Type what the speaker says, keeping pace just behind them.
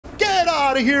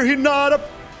Outta Here, Hinata.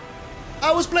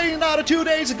 I was playing Hinata 2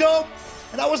 days ago,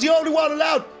 and I was the only one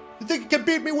allowed. You think you can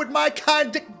beat me with my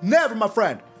kind dick? Never, my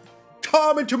friend.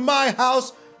 Come into my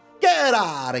house. Get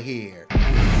out of here.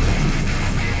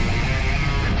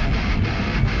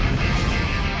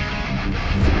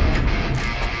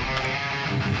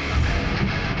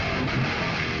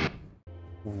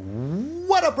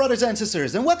 What up, brothers and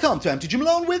sisters, and welcome to MTG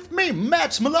Malone with me,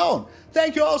 MtgA Malone.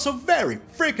 Thank you all so very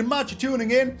freaking much for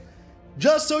tuning in.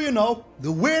 Just so you know,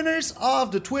 the winners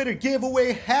of the Twitter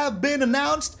giveaway have been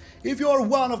announced. If you're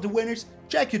one of the winners,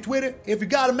 check your Twitter. If you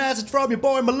got a message from your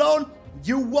boy Malone,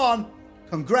 you won.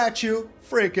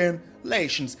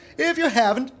 Congratulations. If you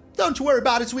haven't, don't you worry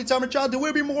about it, sweet summer child. There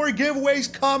will be more giveaways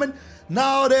coming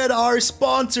now that our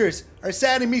sponsors are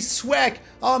sending me swag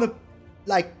on a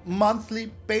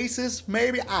monthly basis,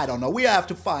 maybe? I don't know. We have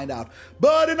to find out.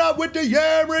 But enough with the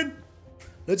yammering.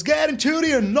 Let's get into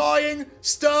the annoying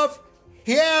stuff.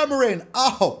 Hammering.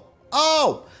 Oh,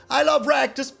 I love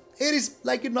Rakdos. It is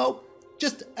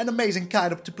just an amazing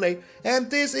kind of to play.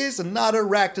 And this is another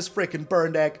Rakdos freaking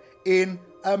burn deck in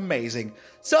amazing.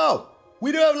 So,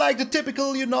 we do have the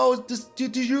typical, the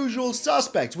usual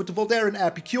suspects with the Voldaren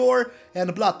Epicure and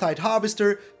the Bloodtithe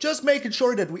Harvester, just making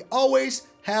sure that we always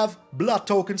have blood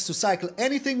tokens to cycle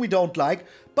anything we don't like,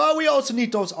 but we also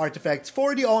need those artifacts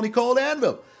for the Oni-Cult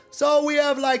Anvil. So we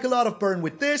have a lot of burn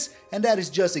with this, and that is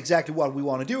just exactly what we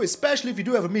want to do, especially if you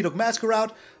do have a Meathook Massacre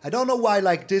out. I don't know why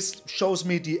this shows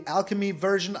me the alchemy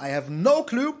version. I have no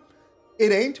clue.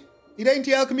 It ain't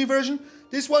the alchemy version.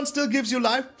 This one still gives you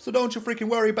life, so don't you freaking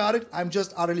worry about it. I'm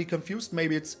just utterly confused.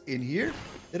 Maybe it's in here.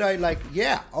 Did I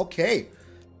yeah, okay.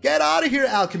 Get out of here,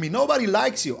 alchemy. Nobody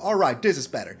likes you. Alright, this is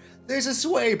better. This is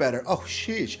way better. Oh,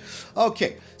 sheesh.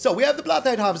 Okay, so we have the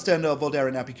Bloodtithe Harvester and the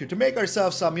Voldaren Epicure to make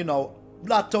ourselves some,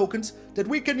 blood tokens that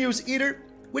we can use either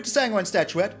with the Sanguine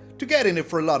Statuette to get in it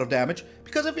for a lot of damage,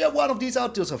 because if you have one of these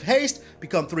out, deals of haste,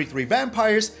 become 3/3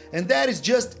 vampires, and that is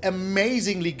just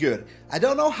amazingly good. I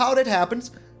don't know how that happens.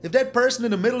 If that person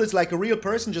in the middle is a real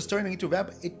person just turning into a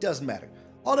vampire, it doesn't matter.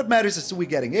 All that matters is we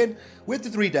getting in with the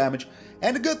 3 damage,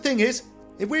 and the good thing is,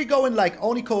 if we go in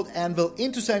Oni-Cult Anvil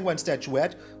into Sanguine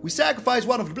Statuette, we sacrifice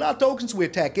one of the blood tokens, we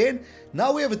attack in,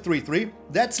 now we have a 3/3,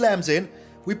 that slams in,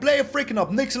 we play a freaking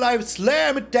Ob Nixilis,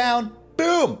 slam it down,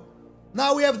 boom!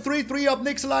 Now we have a 3/3 Ob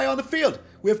Nixilis on the field.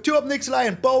 We have 2 Ob Nixilis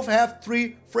and both have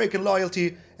 3 freaking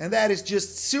loyalty, and that is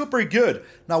just super good.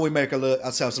 Now we make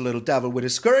ourselves a little devil with a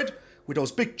skirt, with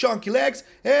those big chunky legs,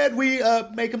 and we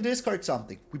make them discard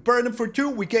something. We burn them for 2,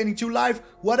 we gaining 2 life,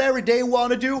 whatever they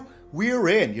want to do, we're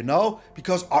in,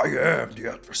 because I am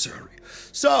the adversary.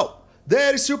 So,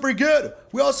 that is super good.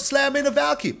 We also slam in a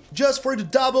Valki, just for the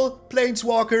double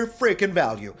Planeswalker freaking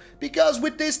value. Because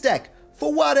with this deck,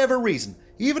 for whatever reason,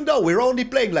 even though we're only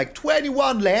playing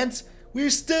 21 lands, we're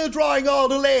still drawing all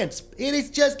the lands. It is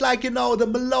just the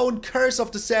Malone curse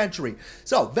of the century.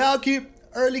 So, Valki,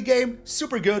 early game,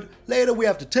 super good. Later we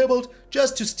have the Tybalt,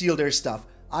 just to steal their stuff.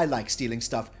 I like stealing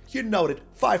stuff. You know it,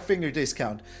 5-finger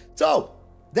discount. So,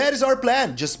 that is our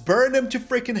plan. Just burn them to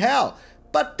freaking hell.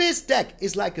 But this deck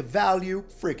is like a value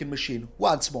freaking machine.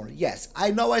 Once more, yes,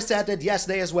 I know I said that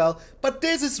yesterday as well, but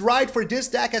this is right for this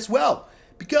deck as well.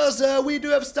 Because we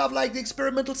do have stuff like the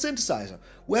Experimental Synthesizer.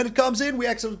 When it comes in, we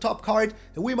exile the top card,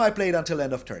 and we might play it until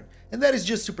end of turn. And that is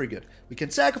just super good. We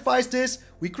can sacrifice this,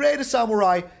 we create a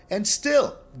Samurai, and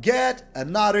still get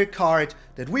another card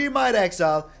that we might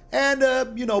exile and,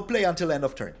 play until end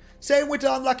of turn. Same with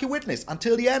the Unlucky Witness.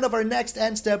 Until the end of our next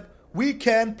end step, we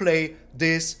can play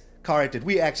this card that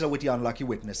we exile with the Unlucky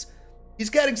Witness. He's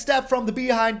getting stabbed from the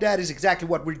behind. That is exactly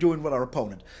what we're doing with our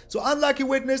opponent. So Unlucky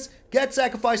Witness, get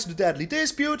sacrificed to the Deadly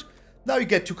Dispute. Now you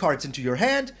get 2 cards into your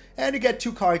hand, and you get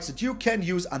 2 cards that you can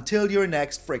use until your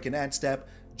next freaking end step.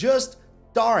 Just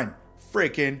darn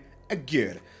freaking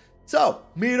good. So,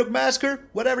 Meathook Massacre,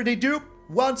 whatever they do,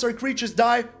 once our creatures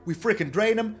die, we freaking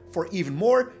drain them for even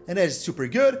more, and that is super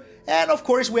good. And of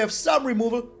course we have some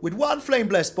removal with 1 Flame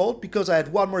Blast Bolt, because I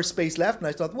had 1 more space left, and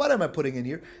I thought, what am I putting in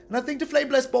here? And I think the Flame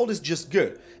Blast Bolt is just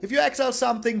good. If you exile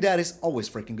something, that is always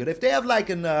freaking good. If they have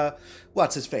an,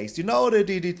 what's his face? The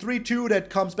 3/2 that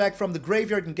comes back from the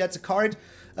graveyard and gets a card,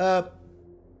 that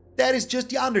is just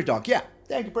the underdog, yeah.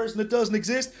 Thank you, person that doesn't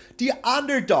exist. The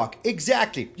underdog,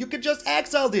 exactly. You can just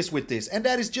exile this with this, and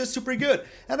that is just super good.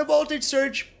 And a Voltage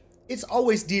Surge, it's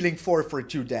always dealing 4 for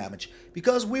 2 damage,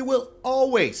 because we will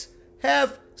always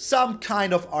have some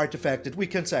kind of artifact that we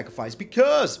can sacrifice.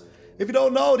 Because if you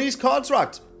don't know, these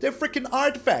constructs, they're freaking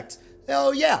artifacts.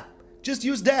 Hell yeah, just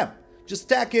use them. Just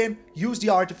stack in, use the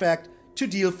artifact to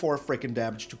deal 4 freaking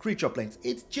damage to creature planes.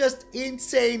 It's just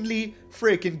insanely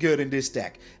freaking good in this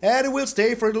deck. And it will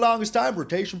stay for the longest time.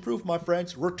 Rotation proof, my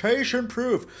friends. Rotation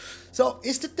proof. So,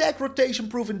 is the deck rotation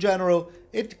proof in general?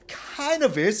 It kind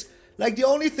of is. Like, the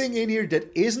only thing in here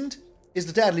that isn't is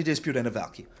the Deadly Dispute and the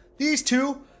Valki. These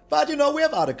two, but you know, we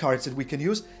have other cards that we can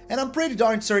use. And I'm pretty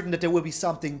darn certain that there will be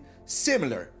something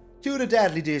similar to the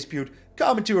Deadly Dispute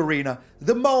coming to Arena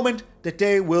the moment that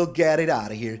they will get it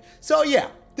out of here. So yeah,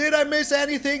 did I miss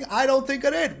anything? I don't think I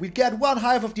did. We get 1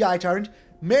 Hive of the Eye Tyrant.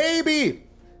 Maybe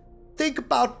think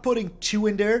about putting 2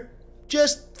 in there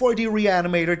just for the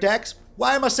Reanimator decks.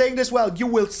 Why am I saying this? Well, you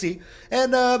will see.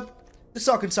 And the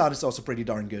Sokenzan is also pretty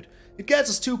darn good. It gets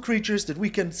us 2 creatures that we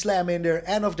can slam in there,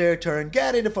 end of their turn,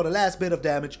 get in there for the last bit of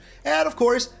damage, and of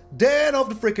course, Den of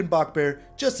the freaking Bugbear,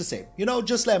 just the same. You know,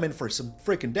 just slam in for some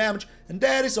freaking damage, and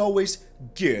that is always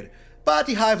good. But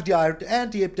the Hive of the Iron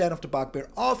and the Den of the Bugbear,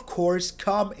 of course,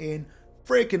 come in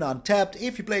freaking untapped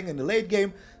if you're playing in the late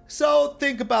game. So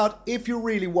think about if you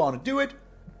really want to do it.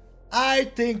 I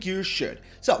think you should.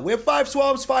 So we have 5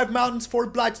 Swamps, 5 Mountains, 4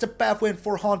 Blightstep Pathway, and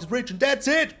 4 Haunted Ridge, and that's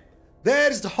it.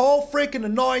 That is the whole freaking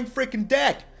annoying freaking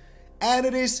deck. And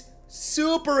it is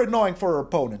super annoying for our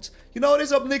opponents. You know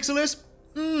this Ob Nixilis?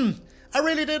 I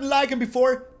really didn't like him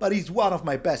before, but he's one of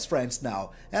my best friends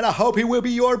now. And I hope he will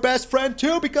be your best friend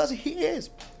too, because he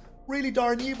is really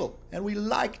darn evil. And we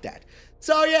like that.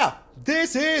 So yeah,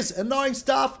 this is annoying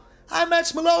stuff. I'm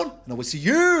MTG Malone, and I will see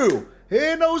you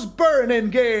in those burning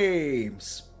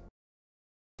games.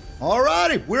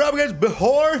 Alrighty, we're up against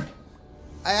Behor.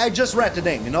 I just read the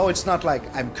name, you know, it's not like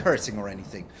I'm cursing or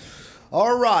anything.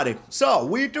 Alrighty, so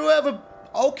we do have a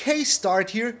okay start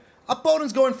here.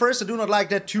 Opponent's going first, I do not like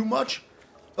that too much,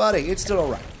 but hey, it's still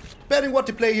alright. Depending what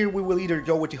they play here, we will either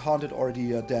go with the Haunted or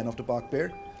the Den of the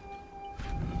Bugbear.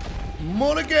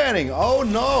 Mulliganing, oh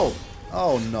no.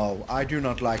 Oh no, I do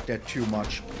not like that too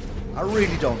much. I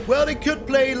really don't. Well, they could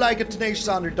play like a Tenacious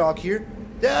Underdog here.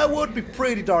 That would be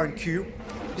pretty darn cute.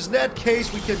 Because in that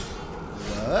case we can...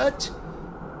 What?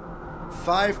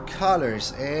 5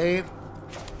 colors, eh?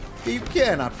 You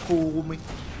cannot fool me.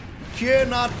 You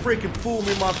cannot freaking fool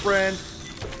me, my friend.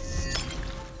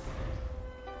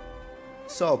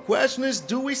 So, question is,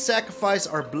 do we sacrifice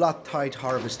our Bloodtithe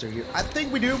Harvester here? I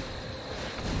think we do.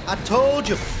 I told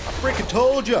you. I freaking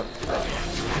told you.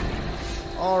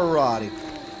 Alrighty.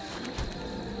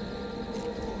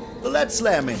 Well, let's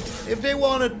slam in. If they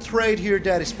want to trade here,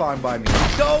 that is fine by me.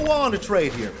 Don't want to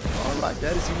trade here. Alright,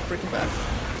 that is even freaking bad.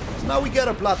 So now we get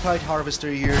a Bloodtithe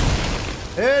Harvester here.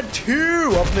 And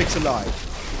 2 Ob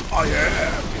Nixilis. I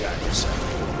am the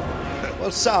adversary.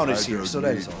 Well, Sound is here, so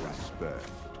that is alright.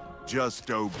 Just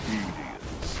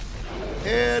obedience.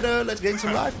 And let's gain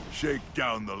some life. Shake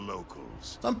down the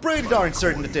locals. I'm pretty darn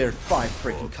certain that there are 5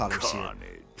 freaking colors here.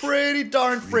 Pretty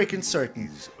darn freaking certain.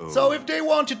 So if they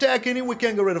want to attack any, we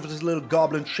can get rid of this little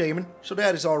goblin shaman. So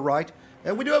that is alright.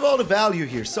 And we do have all the value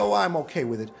here, so I'm okay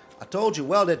with it. I told you,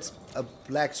 well, that a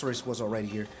black source was already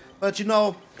here. But you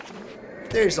know,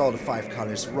 there's all the 5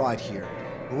 colors right here.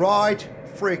 Right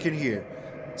freaking here.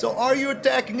 So are you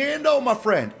attacking in though, my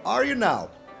friend? Are you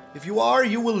now? If you are,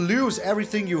 you will lose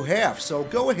everything you have. So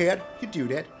go ahead, you do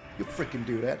that. You freaking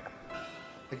do that.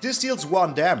 Like this deals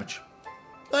 1 damage.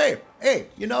 Hey,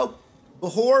 you know,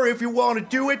 Behor, if you want to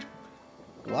do it.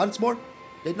 Once more,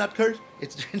 did not curse.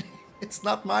 It's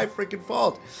not my freaking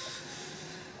fault.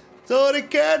 So they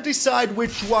can't decide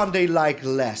which one they like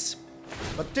less.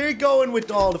 But they're going with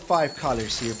all the 5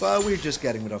 colors here. But we're just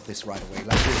getting rid of this right away.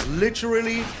 Like there's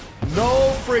literally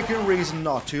no freaking reason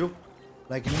not to.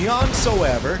 Like none so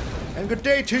ever. And good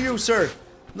day to you, sir.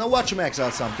 Now watch him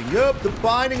exile something. Yup, the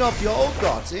Binding of the Old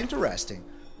Gods. Interesting.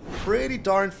 Pretty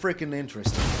darn freaking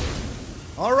interesting.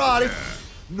 Alrighty.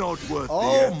 Not worth the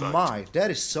effort. effort. My, that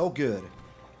is so good.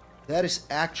 That is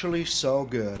actually so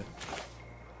good.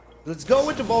 Let's go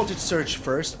with the Voltage Surge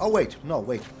first. Oh wait, no,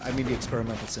 wait. I mean the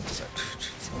Experimental Synthesizer.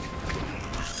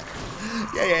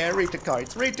 yeah, read the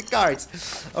cards, read the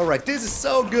cards. Alright, this is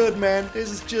so good, man. This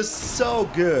is just so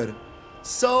good.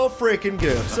 So freaking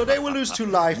good. So they will lose 2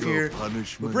 life here.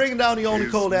 We're bringing down the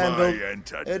Oni-Cult Anvil.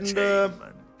 And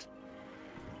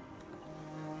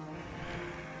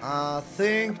I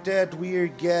think that we're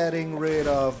getting rid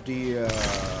of the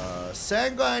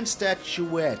Sanguine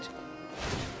Statuette.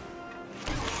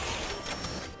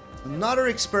 Another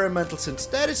Experimental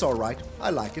Synthesizer. That is alright. I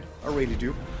like it. I really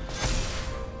do.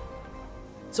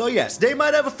 So yes, they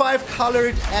might have a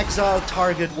 5-colored exile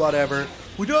target, whatever.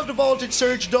 We do have the Voltage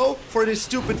Surge though, for this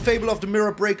stupid Fable of the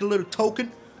Mirror Breaker little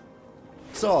token.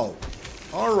 So,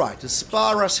 alright, the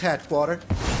Spara's headquarter.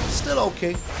 Still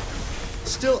okay.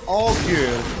 Still all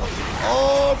good.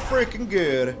 All freaking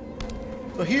good.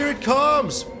 So here it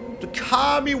comes. The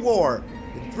Kami War.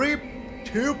 In 3,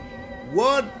 2,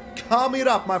 1. Kami it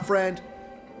up, my friend.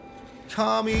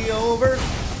 Kami over.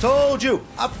 Told you.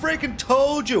 I freaking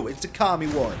told you. It's the Kami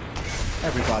War.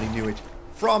 Everybody knew it.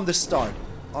 From the start.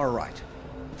 Alright.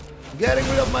 Getting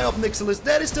rid of my Ob Nixilis.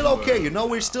 That is still okay. You know,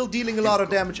 we're still dealing a lot of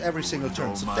damage every single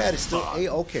turn. So that is still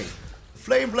a-okay.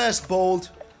 Flame Blast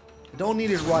Bolt. I don't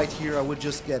need it right here. I would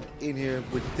just get in here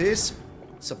with this.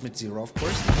 Submit 0, of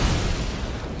course.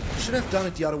 Should have done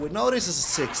it the other way. No, this is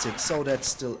a 6-6, so that's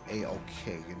still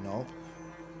a-okay, you know.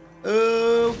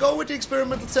 Go with the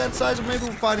Experimental Synthesizer. Maybe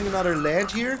we're finding another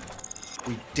land here.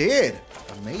 We did.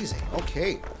 Amazing.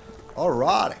 Okay.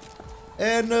 Alright.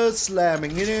 And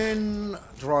slamming it in.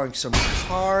 Drawing some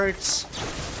cards.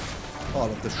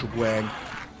 All of the shebang.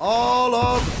 All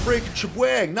of the freaking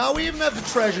shebang. Now we even have the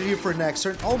treasure here for next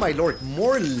turn. Oh my lord.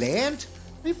 More land?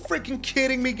 Are you freaking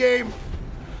kidding me, game?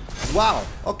 Wow.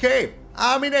 Okay.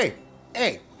 I mean,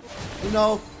 hey. You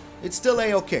know, it's still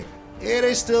a-okay. It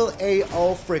is still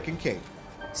a-o freaking K.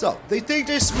 So, they think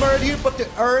they're smart here, but they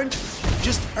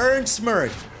just earned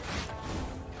smart.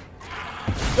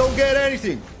 Don't get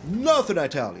anything. Nothing, I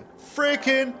tell you.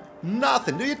 Freaking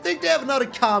nothing. Do you think they have another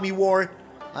Kami War?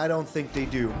 I don't think they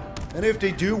do. And if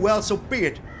they do, well, so be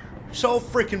it. So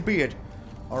freaking be it.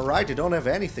 Alright, they don't have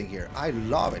anything here. I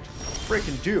love it.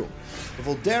 Freaking do. The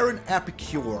Voldaren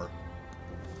Epicure.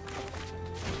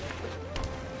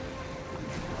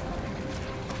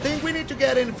 I think we need to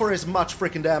get in for as much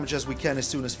freaking damage as we can as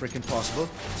soon as freaking possible.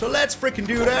 So let's freaking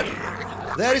do that.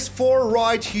 That is 4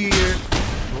 right here.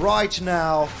 Right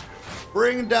now.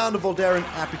 Bringing down the Voldaren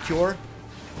Epicure.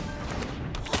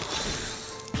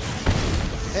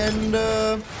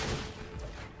 And,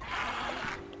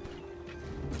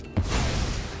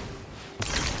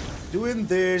 doing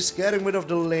this, getting rid of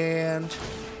the land.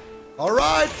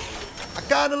 Alright. I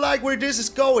kinda like where this is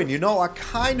going, you know, I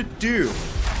kinda do.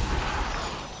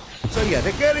 So yeah,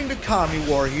 they're getting the Kami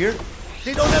War here.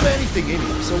 They don't have anything in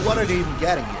here, so what are they even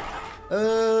getting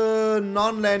here?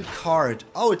 Non-land card.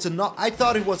 Oh, it's a non- I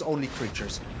thought it was only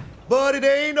creatures. But it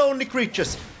ain't only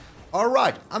creatures.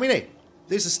 Alright, I mean, hey,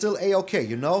 this is still a-okay,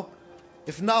 you know?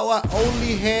 If now I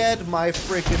only had my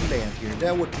freaking land here,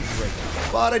 that would be great.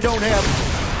 But I don't have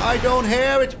it. I don't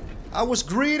have it. I was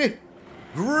greedy.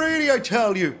 Greedy, I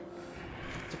tell you.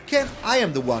 So I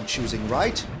am the one choosing,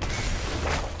 right?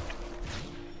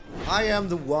 I am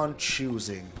the one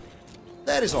choosing.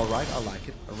 That is alright, I like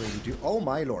it. I really do. Oh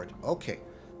my lord. Okay.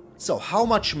 So, how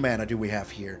much mana do we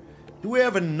have here? Do we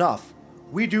have enough?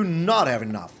 We do not have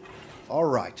enough.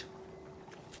 Alright.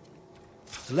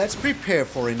 Let's prepare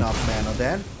for enough mana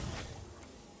then.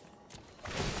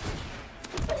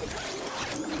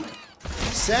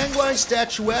 Sanguine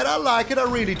Statuette, I like it, I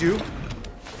really do.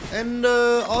 And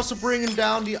also bringing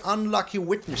down the Unlucky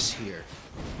Witness here.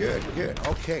 Good, good,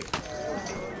 okay.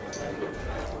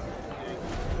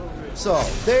 So,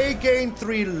 they gain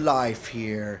 3 life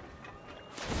here.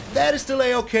 That is still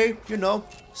a-okay, you know,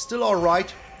 still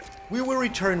alright. We will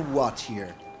return what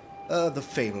here? The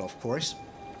Fable, of course.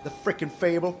 The frickin'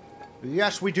 Fable.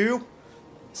 Yes, we do.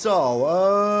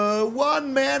 So,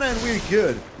 1 mana and we're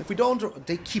good. If we don't,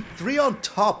 they keep 3 on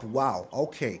top. Wow,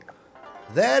 okay.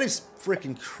 That is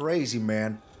freaking crazy,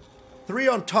 man. 3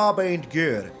 on top ain't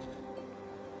good.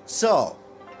 So,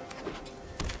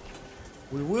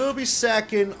 we will be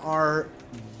sacking our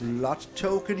blood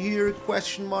token here,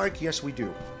 question mark. Yes, we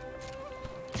do.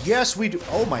 Yes, we do.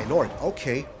 Oh, my lord.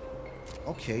 Okay.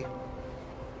 Okay.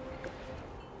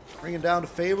 Bringing down the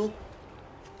Fable.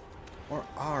 Or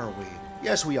are we?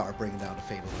 Yes, we are bringing down the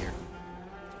Fable here.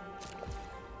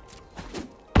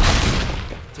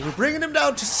 So we're bringing him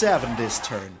down to 7 this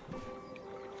turn.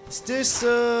 Is this,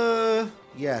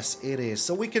 yes, it is.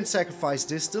 So we can sacrifice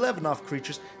this. Still have enough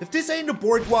creatures. If this ain't a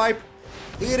board wipe,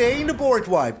 it ain't a board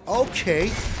wipe. Okay.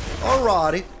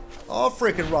 Alrighty. Oh,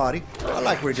 freaking righty. I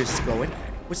like where this is going.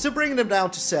 We're still bringing them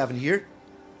down to 7 here.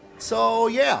 So,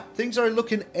 yeah. Things are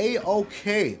looking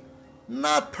a-okay.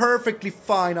 Not perfectly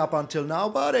fine up until now,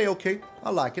 but a-okay. I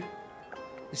like it.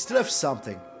 They still have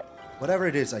something. Whatever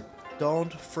it is, I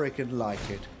don't freaking like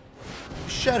it.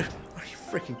 Shut up. Are you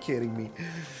freaking kidding me?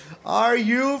 Are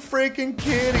you freaking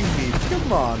kidding me?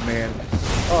 Come on, man.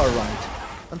 Alright.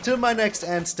 Until my next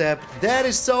end step. That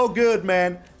is so good,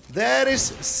 man. That is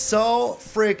so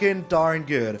freaking darn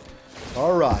good.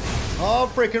 Alright. Oh,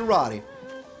 freaking righty.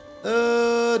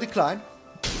 Decline.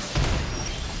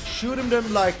 Shooting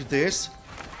them like this.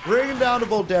 Bringing down the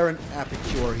Voldaren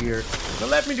Epicure here. Now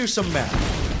let me do some math.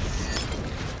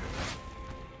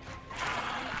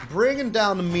 Bringing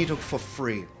down the Meathook for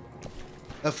free.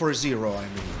 For 0, I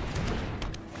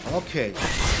mean. Okay.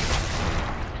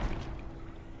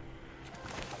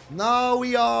 Now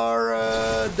we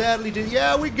are deadly.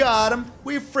 Yeah, we got him.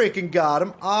 We freaking got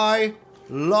him. I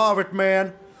love it,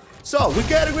 man. So, we're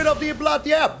getting rid of the blood.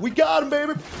 Yeah, we got him,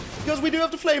 baby. Because we do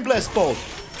have the Flame Blast Bolt.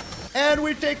 And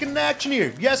we're taking action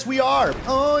here. Yes, we are.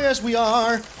 Oh, yes, we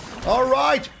are.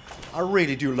 Alright. I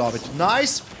really do love it.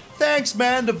 Nice. Thanks,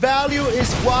 man. The value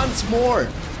is once more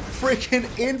freaking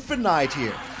infinite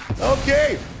here.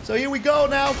 Okay. So here we go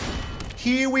now.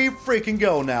 Here we freaking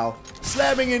go now.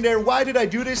 Slamming in there. Why did I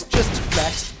do this? Just to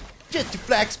flex. Just to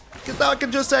flex. Because now I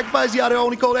can just sacrifice the other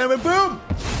Oni-Cult Anvil. Boom!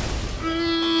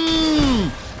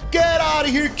 Get out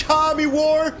of here, Kami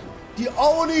War! The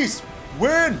Onis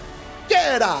win!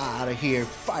 Get out of here,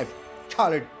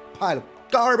 5-colored pile of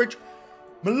garbage.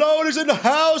 Malone is in the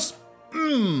house!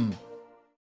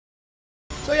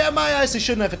 So yeah, my eyes, they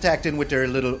shouldn't have attacked in with their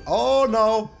little... Oh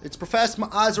no, it's Professor My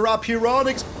Eyes Are Up here,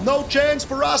 Onyx. No chance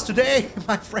for us today,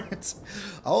 my friends.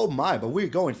 Oh my, but we're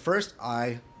going first.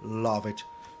 I love it.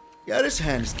 Yeah, this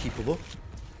hand is keepable.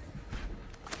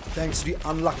 Thanks to the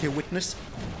unlucky witness.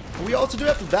 And we also do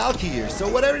have the Valki here, so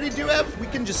whatever they do have, we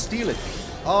can just steal it.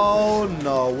 Oh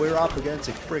no, we're up against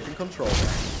a freaking controller.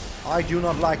 I do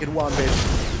not like it one bit.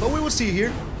 But we will see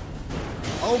here.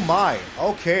 Oh my,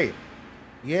 okay.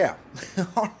 Yeah,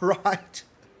 alright.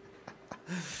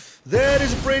 That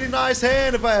is a pretty nice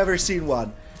hand if I ever seen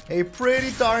one. A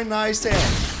pretty darn nice hand.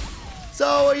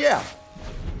 So, yeah.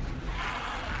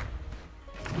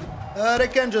 They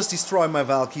can just destroy my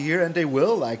Valki here, and they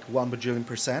will, like 1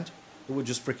 bajillion%. They will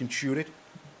just freaking shoot it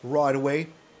right away.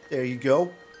 There you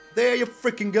go. There you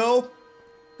freaking go.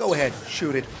 Go ahead,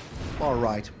 shoot it.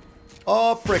 Alright.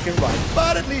 Oh, freaking right.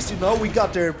 But at least, you know, we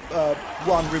got their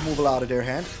one removal out of their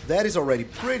hand. That is already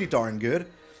pretty darn good.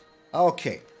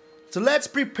 Okay. So let's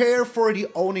prepare for the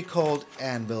Oni-Cult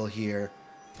Anvil here.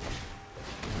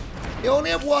 They only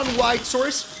have one white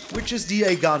source, which is the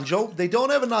Ganjo. They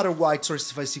don't have another white source,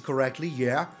 if I see correctly.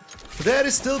 Yeah. But that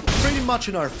is still pretty much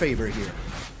in our favor here.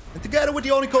 And together with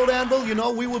the Oni-Cult Anvil, you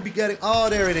know, we will be getting... Oh,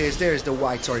 there it is. There's the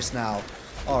white source now.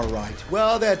 Alright.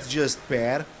 Well, that's just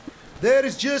bad. That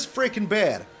is just freaking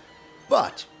bad.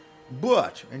 But,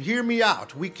 and hear me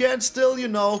out. We can still, you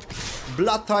know,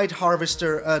 Bloodtithe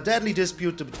Harvester, Deadly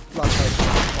Dispute the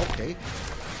Bloodtithe. Okay.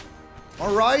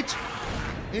 Alright.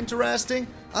 Interesting.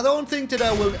 I don't think that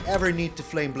I will ever need the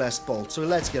Flame Blast Bolt, so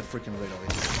let's get freaking rid of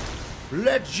it.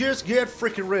 Let's just get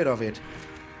freaking rid of it.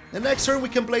 The next turn we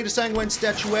can play the Sanguine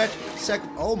Statuette.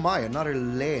 Oh my, another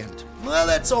land. Well,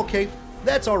 that's okay.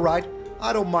 That's alright.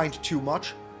 I don't mind too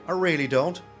much. I really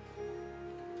don't.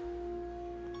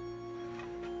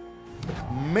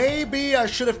 Maybe I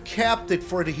should have kept it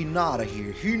for the Hinata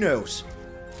here. Who knows?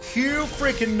 Who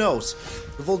freaking knows?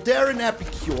 The Voldaren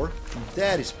Epicure.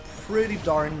 That is pretty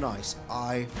darn nice.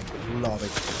 I love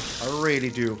it. I really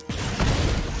do.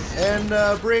 And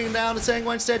bringing down the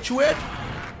Sanguine Statuette.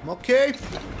 Okay.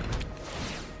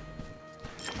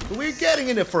 We're getting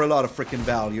in it for a lot of freaking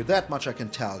value. That much I can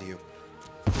tell you.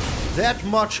 That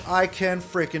much I can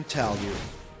freaking tell you.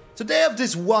 So they have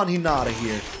this one Hinata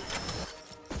here.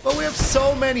 But we have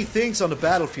so many things on the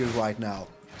battlefield right now.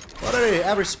 What are they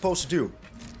ever supposed to do?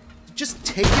 Just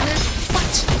taking it?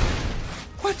 What?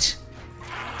 What?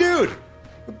 Dude!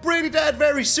 We're pretty dead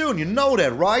very soon, you know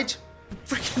that, right? You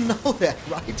freaking know that,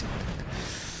 right?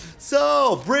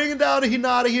 So, bringing down the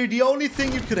Hinata here, the only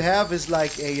thing you could have is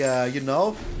like a, you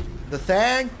know, the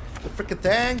thing, the freaking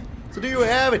thing. So do you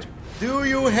have it? Do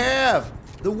you have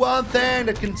the one thing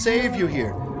that can save you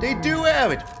here? They do have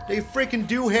it. They freaking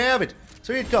do have it.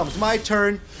 So here it comes, my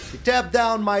turn. You tap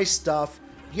down my stuff.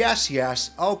 Yes, yes,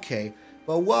 okay.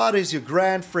 But what is your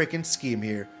grand freaking scheme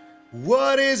here?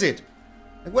 What is it?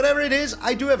 Like, whatever it is,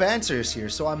 I do have answers here,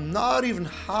 so I'm not even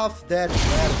half that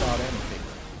bad about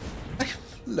anything.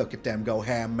 Look at them go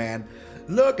ham, man.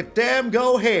 Look at them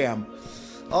go ham.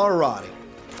 Alrighty.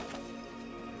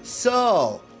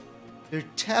 So, they're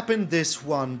tapping this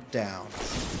one down.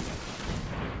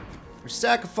 We're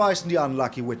sacrificing the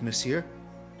unlucky witness here.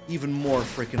 Even more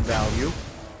freaking value.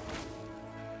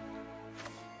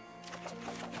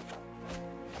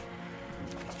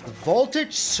 The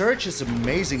voltage search is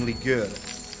amazingly good.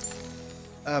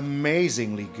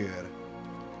 Amazingly good.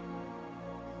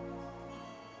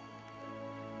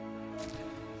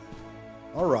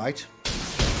 Alright.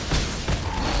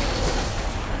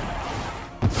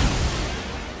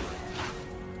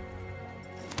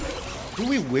 Do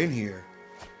we win here?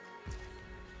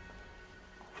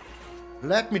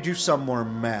 Let me do some more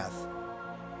math.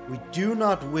 We do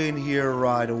not win here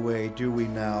right away, do we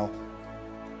now?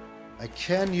 I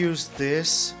can use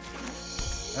this.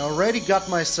 I already got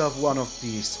myself one of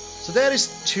these. So that is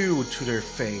 2 to their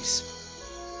face.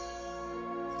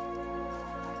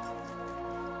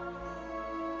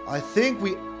 I think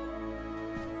we...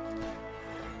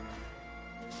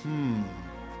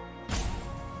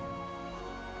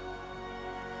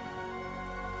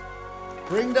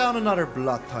 Bring down another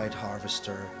Bloodtithe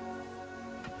Harvester.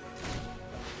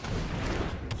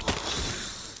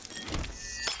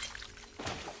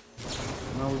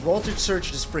 Now we voltage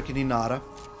search this freaking Hinata.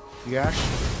 Yes.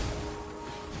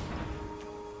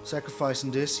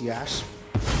 Sacrificing this, yes.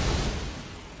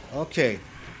 Okay.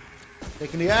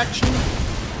 Taking the action.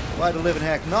 Why the living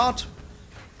heck not?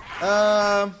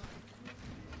 Yeah,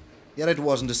 that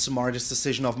wasn't the smartest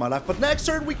decision of my life. But next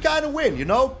turn we kind of win, you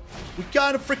know? We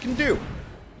kind of freaking do.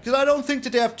 Because I don't think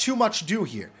that they have too much to do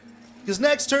here. Because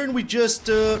next turn we just,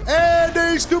 and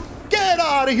they scoop. Get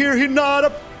out of here,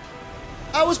 Hinata!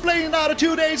 I was playing Hinata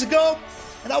 2 days ago,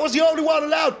 and I was the only one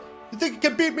allowed. You think you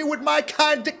can beat me with my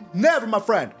kind of dick? Never, my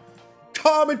friend.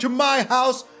 Come into my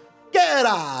house. Get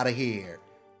out of here.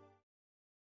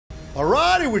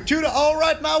 Alrighty, we're 2-0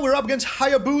 right now. We're up against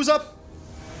Hayabusa.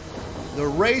 The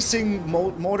racing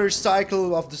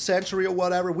motorcycle of the century or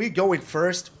whatever. We go in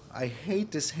first. I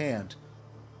hate this hand.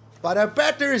 But I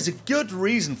bet there is a good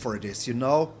reason for this, you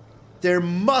know? There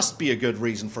must be a good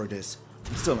reason for this.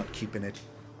 I'm still not keeping it.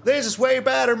 This is way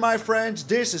better, my friends.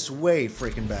 This is way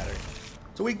freaking better.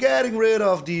 So we're getting rid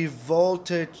of the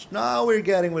voltage. No, we're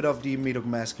getting rid of the Meathook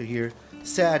Massacre here.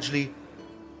 Sadly.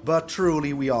 But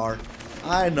truly we are.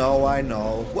 I know, I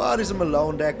know. What is a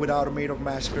Malone deck without a Meathook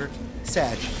Massacre?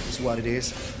 Sag is what it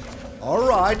is.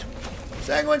 Alright.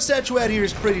 Sanguine Statuette here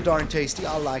is pretty darn tasty.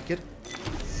 I like it.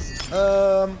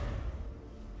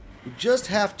 We just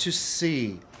have to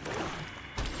see.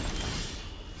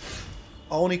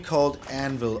 Oni-Cult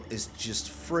Anvil is just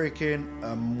freaking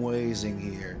amazing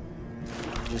here.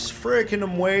 Just freaking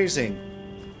amazing.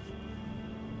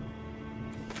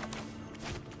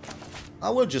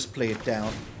 I will just play it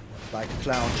down like a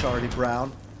clown Charlie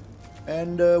Brown.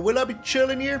 And will I be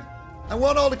chilling here? I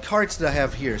want all the cards that I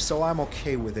have here, so I'm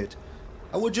okay with it.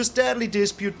 I will just deadly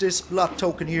dispute this blood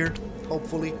token here,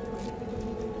 hopefully.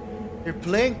 They're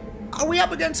playing... Are we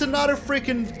up against another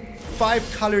freaking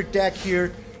 5-color deck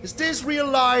here? Is this real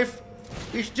life?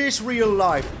 Is this real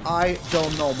life? I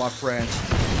don't know, my friends.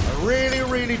 I really,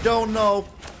 really don't know.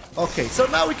 Okay, so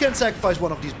now we can sacrifice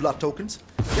one of these blood tokens.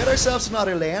 Get ourselves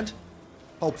another land.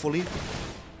 Hopefully.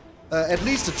 At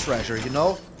least a treasure, you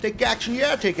know? Take action,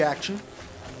 yeah, take action.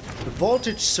 The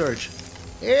Voltage Surge.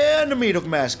 And the Meathook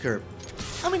Massacre.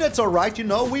 I mean, that's alright, you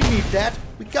know? We need that.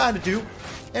 We kinda do.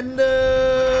 And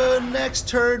next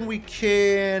turn we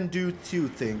can do 2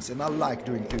 things. And I like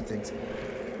doing 2 things.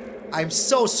 I'm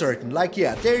so certain. Like,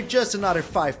 yeah, they're just another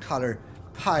 5-color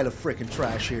pile of freaking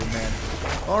trash here, man.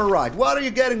 Alright, what are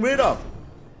you getting rid of?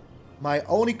 My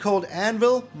Oni-Cult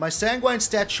Anvil? My Sanguine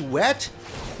Statuette?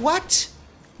 What?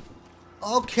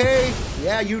 Okay.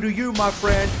 Yeah, you do you, my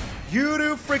friend. You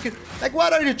do freaking... Like,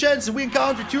 what are the chances we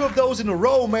encounter 2 of those in a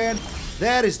row, man?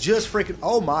 That is just freaking...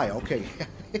 Oh my, okay.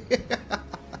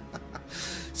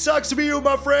 Sucks to be you,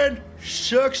 my friend.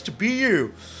 Sucks to be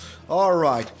you.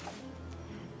 Alright.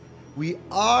 We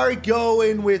are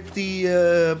going with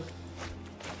the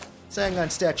Sanguine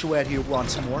Statuette here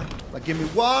once more. Like, give me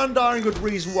one darn good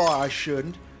reason why I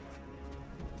shouldn't.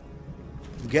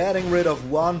 Getting rid of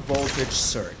 1 Voltage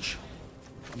Surge.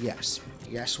 Yes.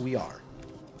 Yes, we are.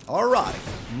 Alright.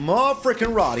 More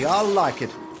freaking roddy. I like it.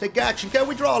 Take action. Can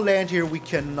we draw a land here? We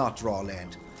cannot draw a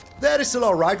land. That is still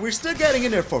alright. We're still getting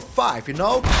in there for 5, you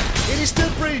know? It is still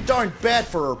pretty darn bad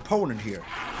for our opponent here.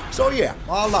 So yeah,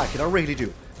 I like it. I really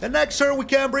do. And next turn we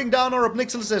can bring down our Ob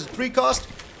Nixilis as a 3 cost.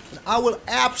 And I will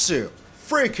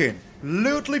freaking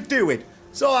do it.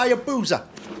 So Hayabusa.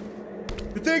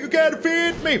 You think you can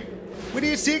defeat me? With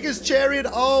the Ezekiel's Chariot?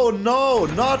 Oh no,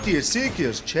 not the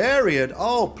Ezekiel's Chariot.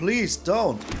 Oh, please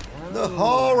don't. The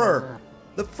horror.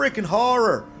 The freaking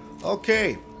horror.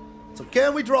 Okay. So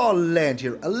can we draw a land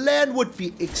here? A land would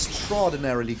be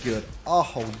extraordinarily good.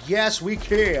 Oh, yes we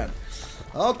can.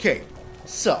 Okay.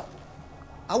 So.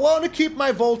 I want to keep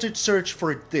my Voltage Surge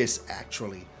for this,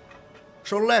 actually.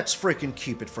 So let's freaking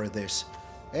keep it for this.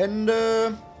 And,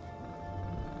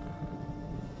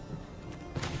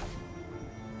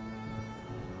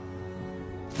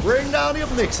 bring down the Ob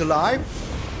Nixilis.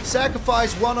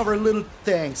 Sacrifice one of our little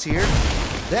tanks here.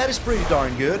 That is pretty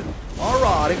darn good.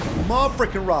 Alrighty. More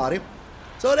freaking roddy.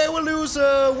 So they will lose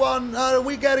one.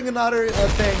 We're getting another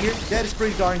thing here. That is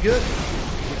pretty darn good.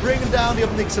 We're bringing down the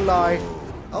Ob Nixilis.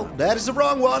 Oh, that is the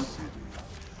wrong one.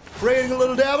 Creating a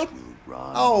little devil.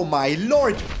 Oh my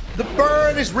lord. The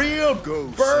burn is real. Go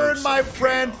Burn, my search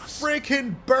friend. chaos.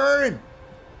 Freaking burn.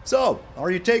 So,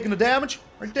 are you taking the damage?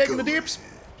 Are you taking the deeps?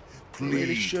 You really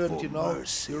Plead shouldn't, for you know.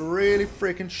 mercy. You really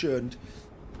freaking shouldn't.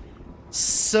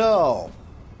 So,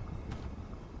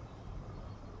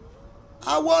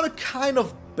 I want to kind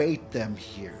of bait them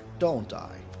here, don't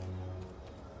I?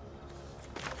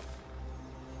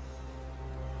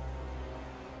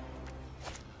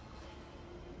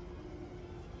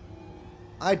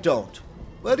 I don't.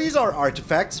 Well, these are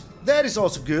artifacts. That is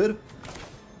also good.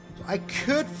 I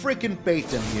could freaking bait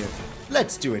them here.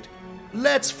 Let's do it.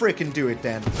 Let's freaking do it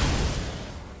then.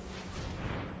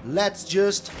 Let's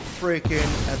just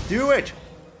freaking do it.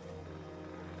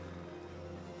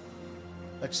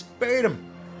 Let's bait them.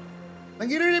 I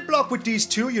can really block with these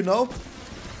two, you know.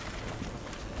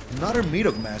 Another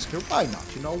Meathook Massacre. Why not?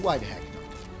 You know, why the heck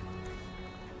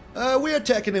not? We're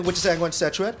attacking it with the Sanguine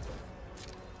Statuette.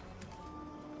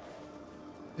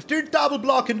 If they're double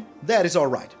blocking, that is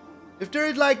alright. If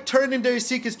they're like turning their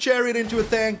Seeker's Chariot into a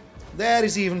thing, that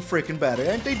is even freaking better.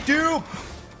 And they do!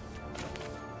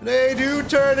 They do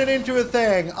turn it into a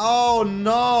thing. Oh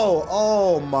no!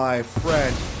 Oh my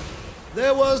friend.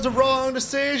 That was the wrong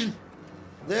decision.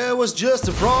 That was just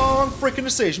the wrong freaking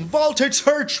decision. Voltage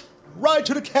Search! Right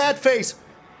to the cat face!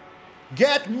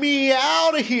 Get me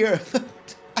out of here!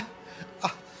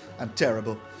 I'm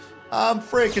terrible. I'm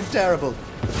freaking terrible.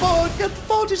 Oh, get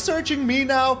Voltage searching me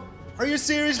now? Are you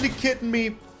seriously kidding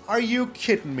me? Are you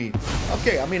kidding me?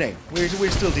 Okay, I mean, hey, we're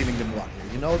still dealing them one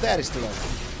here, you know, that is still okay.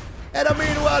 And I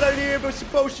mean, what are you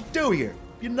supposed to do here?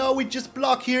 You know, we just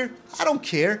block here. I don't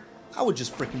care. I would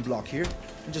just freaking block here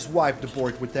and just wipe the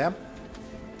board with them.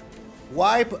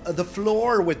 Wipe the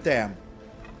floor with them.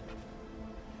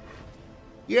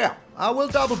 Yeah, I will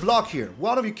double block here.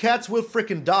 One of you cats will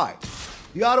freaking die.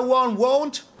 The other one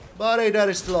won't, but hey, that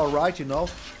is still alright, you know.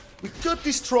 We could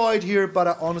destroy it here, but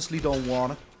I honestly don't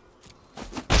want it.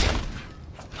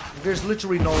 There's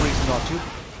literally no reason not to.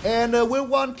 And will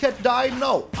one cat die?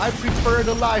 No, I prefer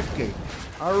the life game.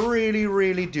 I really,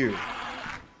 really do.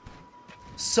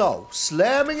 So,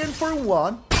 slamming in for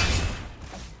one.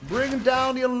 Bringing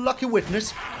down the unlucky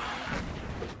witness.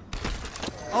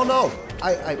 Oh no,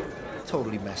 I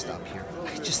totally messed up here.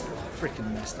 I just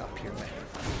freaking messed up here, man.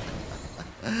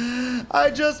 I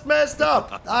just messed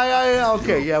up.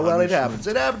 Okay, yeah, well, it happens.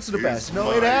 It happens to the best.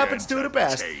 No, it happens to the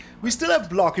best. We still have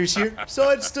blockers here,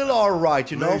 so it's still alright,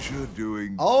 you know.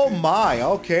 Oh my,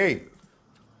 okay.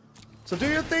 So do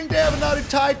you think they have another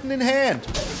Titan in hand?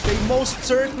 They most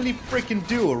certainly freaking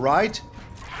do, right?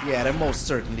 Yeah, they most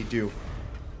certainly do.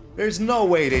 There's no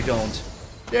way they don't.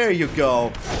 There you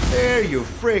go. There you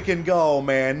freaking go,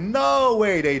 man. No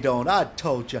way they don't. I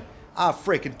told you. I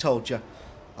freaking told you.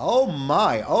 Oh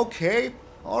my, okay.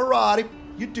 Alrighty,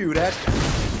 you do that.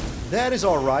 That is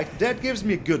alright. That gives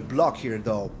me a good block here,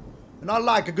 though. And I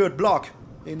like a good block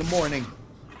in the morning.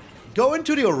 Go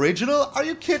into the original? Are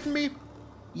you kidding me?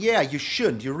 Yeah, you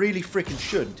shouldn't. You really freaking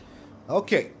shouldn't.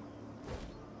 Okay.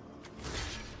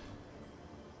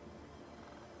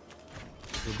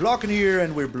 We're blocking here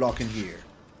and we're blocking here.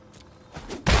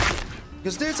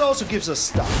 Because this also gives us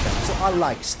stuff, so I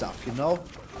like stuff, you know?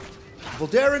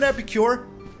 Voldaren Epicure.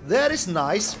 That is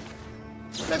nice.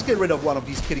 Let's get rid of one of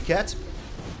these kitty cats.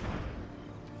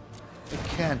 And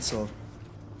cancel.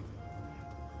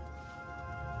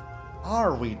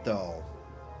 Are we, though?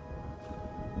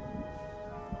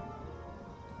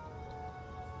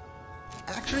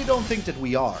 Actually, don't think that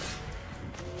we are.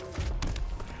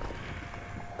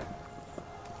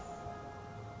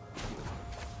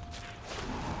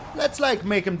 Let's, like,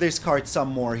 make him discard some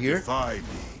more here. Defy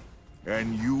me,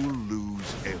 and you'll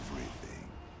lose everything.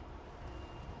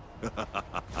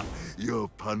 Your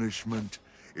punishment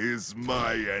is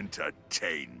my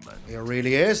entertainment. It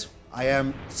really is. I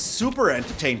am super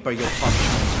entertained by your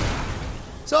punishment.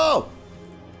 So,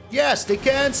 yes, they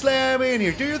can slam in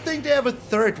here. Do you think they have a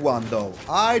third one, though?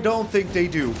 I don't think they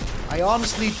do. I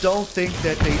honestly don't think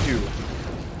that they do.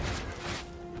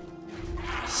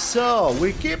 So,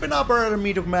 we're keeping up our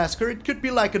Meathook Massacre. It could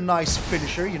be like a nice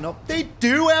finisher, you know. They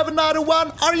do have another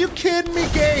one? Are you kidding me,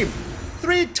 game?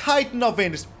 3 Titan of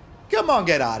Industry. Come on,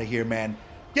 get out of here, man.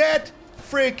 Get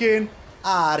freaking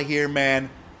out of here, man.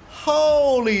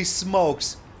 Holy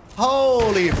smokes.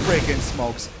 Holy freaking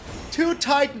smokes. 2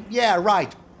 Titan. Yeah,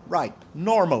 right. Right.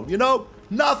 Normal, you know?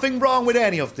 Nothing wrong with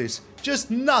any of this.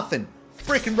 Just nothing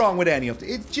freaking wrong with any of it.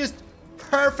 It's just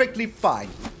perfectly fine.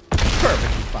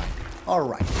 Perfectly fine.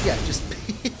 Alright. Yeah, just...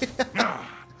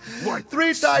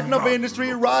 3 Titan of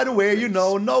Industry right away, you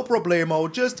know, no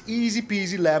problemo, just easy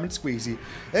peasy lemon squeezy.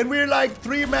 And we're like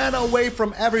 3 mana away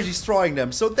from ever destroying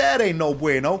them, so that ain't no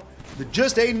bueno. There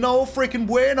just ain't no freaking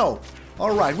bueno.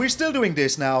 Alright, we're still doing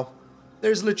this now.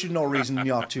 There's literally no reason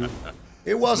not to.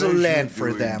 It was a land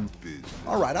for them.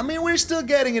 Alright, I mean, we're still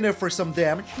getting in there for some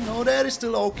damage. You know, that is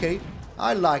still okay.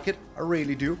 I like it. I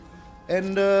really do.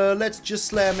 And let's just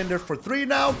slam in there for 3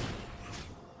 now.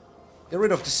 Get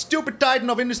rid of the stupid Titan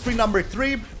of Industry number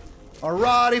 3.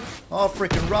 Alrighty. Oh,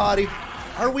 freaking righty.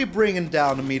 Are we bringing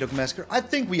down the Meathook Massacre? I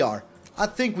think we are. I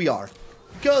think we are.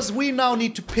 Because we now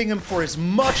need to ping him for as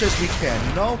much as we can,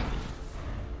 you know?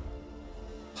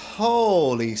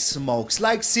 Holy smokes.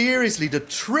 Like, seriously, the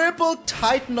triple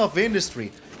Titan of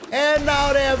Industry. And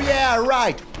now they have, yeah,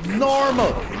 right,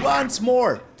 normal. Once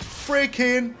more.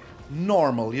 Freaking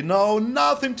normal, you know?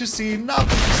 Nothing to see, nothing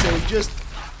to say, just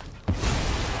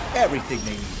everything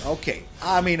they need. Okay,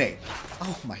 I mean, hey.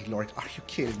 Oh my lord, are you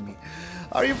kidding me?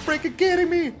 Are you freaking kidding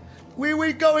me?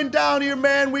 We're going down here,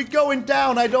 man. We're going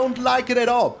down. I don't like it at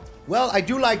all. Well, I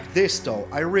do like this, though.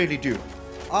 I really do.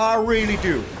 I really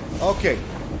do. Okay.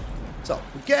 So,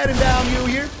 we're getting down you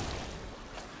here.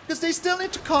 Because they still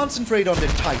need to concentrate on their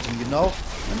Titan, you know?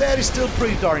 And that is still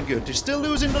pretty darn good. They're still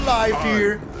losing the life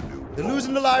here. They're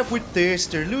losing the life with this.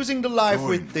 They're losing the life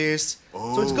with this.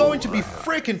 So it's going to be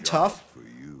freaking tough.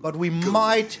 But we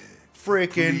might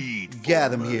freaking get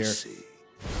them here.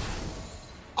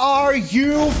 Are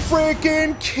you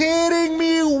freaking kidding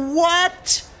me?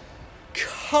 What?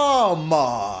 Come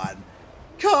on.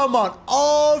 Come on.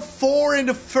 All 4 in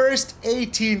the first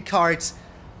 18 cards.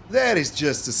 That is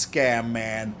just a scam,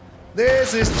 man.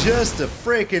 This is just a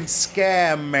freaking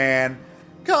scam, man.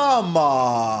 Come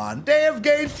on. They have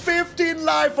gained 15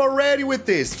 life already with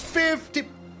this. 50.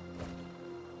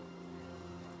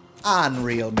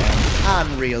 Unreal, man.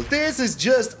 Unreal. This is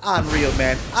just unreal,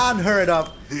 man. Unheard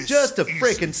of. Just a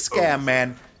freaking scam,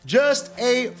 man. Just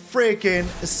a freaking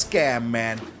scam,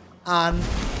 man.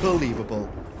 Unbelievable.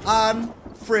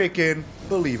 Unfreaking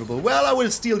believable. Well, I will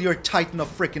steal your Titan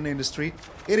of freaking Industry.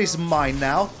 It is mine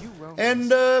now. And,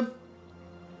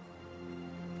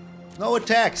 no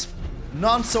attacks.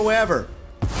 None so ever.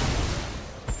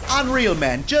 Unreal,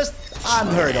 man. Just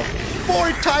unheard of.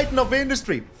 4 Titan of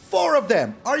Industry. 4 of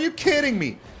them. Are you kidding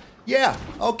me? Yeah,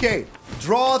 okay.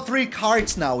 Draw 3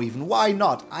 cards now even. Why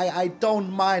not? I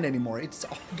don't mind anymore. It's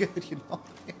all good, you know.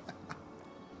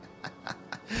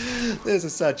 This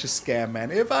is such a scam, man.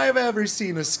 If I've ever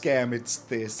seen a scam, it's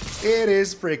this. It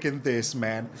is freaking this,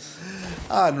 man.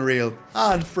 Unreal.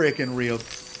 Unfreaking real.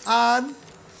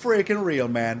 Unfreaking real,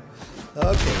 man.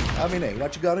 Okay, I mean, hey,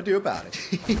 what you gonna do about it?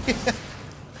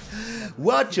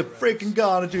 What you freaking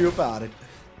gonna do about it?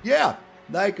 Yeah.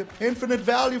 Like, infinite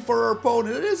value for our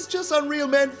opponent. It is just unreal,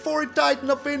 man. 4 Titan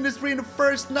of Industry in the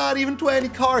first not even 20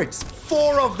 cards.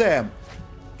 4 of them.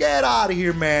 Get out of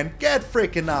here, man. Get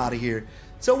freaking out of here.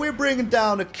 So we're bringing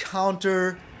down a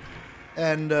counter.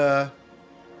 And,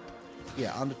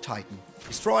 yeah, on the Titan.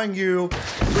 Destroying you.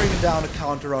 Bringing down a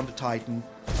counter on the Titan.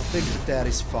 I think that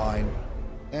is fine.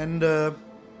 And, are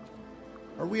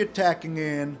we attacking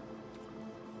in?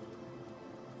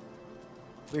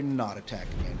 We're not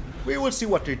attacking in. We will see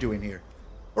what they're doing here.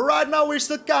 But right now, we're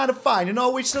still kind of fine. You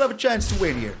know, we still have a chance to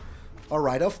win here.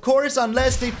 Alright, of course,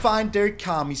 unless they find their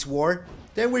Kami's War,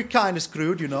 then we're kind of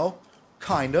screwed, you know.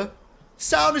 Kinda.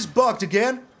 Sound is bugged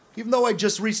again. Even though I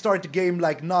just restarted the game,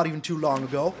 like, not even too long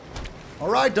ago.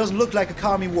 Alright, doesn't look like a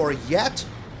Kami War yet.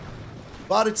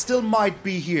 But it still might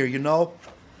be here, you know.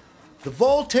 The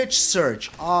Voltage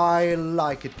Surge. I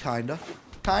like it, kinda.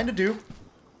 Kinda do.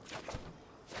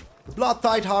 The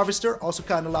Bloodtithe Harvester, also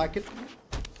kind of like it.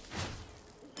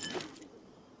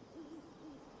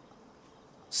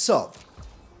 So.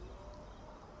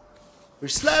 We're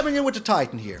slamming in with the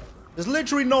Titan here. There's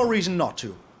literally no reason not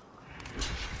to.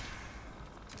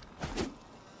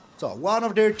 So, one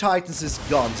of their Titans is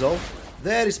Gonzo.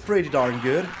 That is pretty darn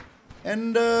good.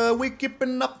 And we're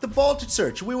keeping up the Voltage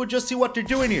Surge. We will just see what they're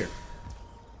doing here.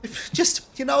 Just,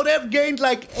 you know, they've gained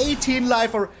like 18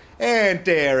 life or... And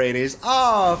there it is.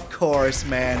 Of course,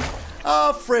 man.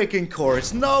 Of freaking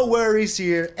course. No worries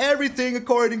here. Everything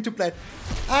according to plan.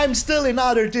 I'm still in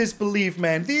utter disbelief,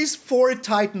 man. These 4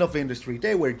 Titan of Industry,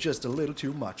 they were just a little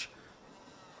too much.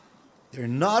 They're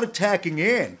not attacking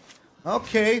in.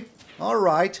 Okay.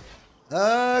 Alright.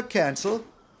 Cancel.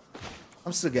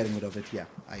 I'm still getting rid of it. Yeah,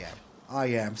 I am. I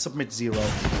am. Submit 0.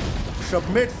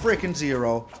 Submit freaking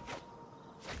 0.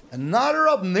 Another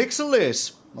Ob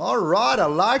Nixilis. Alright, I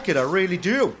like it. I really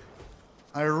do.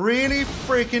 I really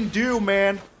freaking do,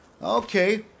 man.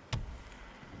 Okay.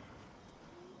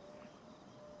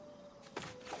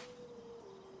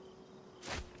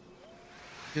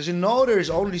 Because you know there's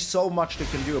only so much they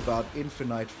can do about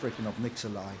infinite freaking Ob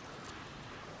Nixili.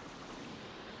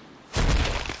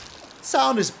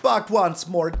 Sound is bugged once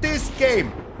more. This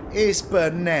game is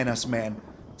bananas, man.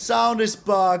 Sound is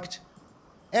bugged.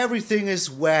 Everything is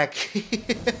whack.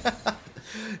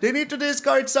 They need to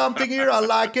discard something here. I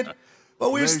like it.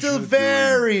 But we're still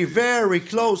very, very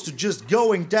close to just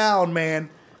going down, man.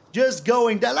 Just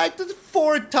going down. Like the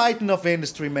 4th Titan of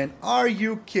Industry, man. Are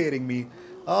you kidding me?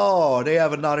 Oh, they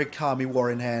have another Kami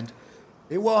War in hand.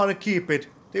 They want to keep it.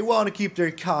 They want to keep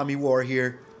their Kami War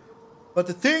here. But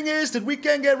the thing is that we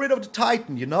can get rid of the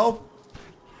Titan, you know?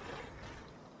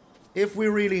 If we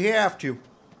really have to.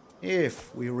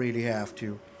 If we really have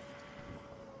to.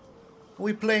 Are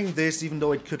we playing this even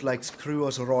though it could like screw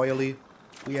us royally?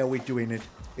 Yeah, we're doing it.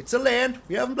 It's a land.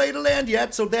 We haven't played a land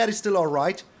yet, so that is still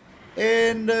alright.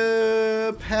 And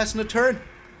passing a turn.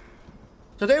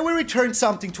 Today we return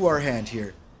something to our hand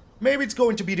here. Maybe it's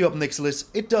going to be the Ob Nixilis.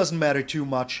 It doesn't matter too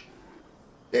much.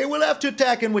 They will have to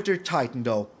attack in with their Titan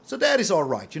though. So that is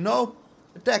alright, you know?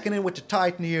 Attacking in with the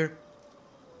Titan here.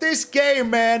 This game,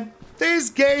 man.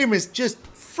 This game is just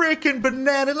freaking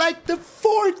banana. Like the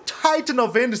 4th Titan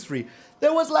of Industry.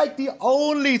 That was like the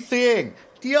only thing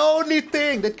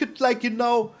that could, like, you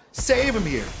know, save him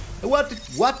here.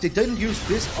 What? They didn't use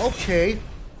this? Okay.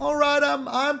 Alright,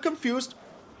 I'm confused.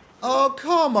 Oh,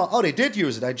 come on. Oh, they did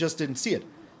use it. I just didn't see it.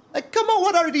 Like, come on,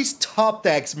 what are these top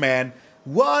decks, man?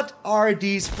 What are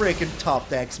these freaking top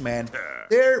decks, man?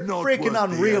 They're freaking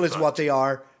unreal is what they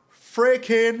are.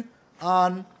 Freaking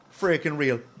unfreaking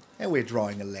real. And we're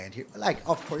drawing a land here. Like,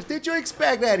 of course. Did you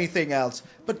expect anything else?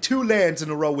 But 2 lands in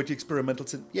a row with the Experimental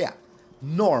Synthesizer. Yeah.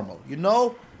 Normal, you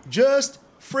know? Just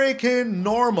freaking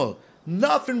normal.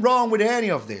 Nothing wrong with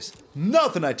any of this.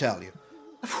 Nothing, I tell you.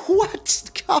 What?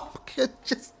 Come,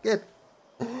 just get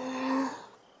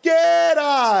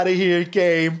out of here,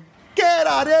 game. Get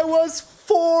out. There was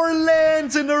 4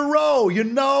 lands in a row, you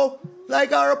know?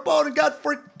 Like our opponent got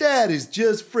 4. That is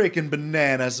just freaking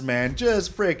bananas, man.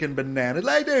 Just freaking bananas.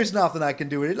 Like there's nothing I can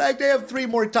do with it. Like they have 3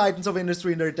 more Titans of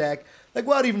Industry in their deck. Like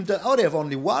what even? Oh, they have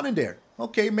only 1 in there.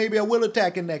 Okay, maybe I will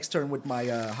attack in next turn with my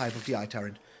Hive of the Eye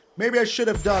Tyrant. Maybe I should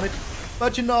have done it.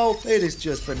 But you know, it is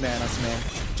just bananas, man.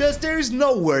 Just there is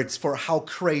no words for how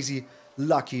crazy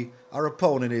lucky our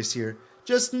opponent is here.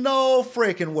 Just no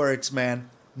freaking words, man.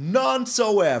 None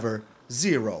so ever.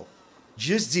 0.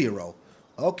 Just 0.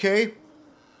 Okay.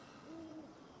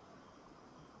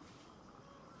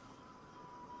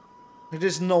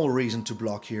 There's no reason to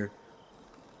block here.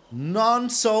 None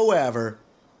so ever.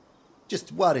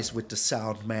 Just what is with the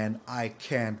sound, man? I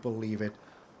can't believe it.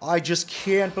 I just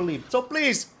can't believe it. So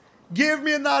please, give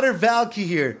me another Valki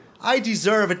here. I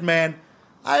deserve it, man.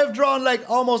 I have drawn like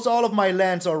almost all of my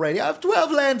lands already. I have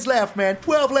 12 lands left, man.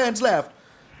 12 lands left.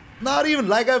 Not even,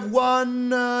 like I have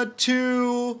 1,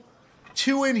 2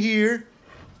 in here.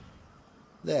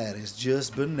 That is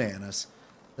just bananas.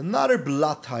 Another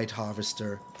Bloodtithe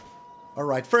Harvester.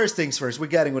 Alright, first things first, we're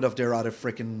getting rid of their other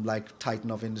freaking, like,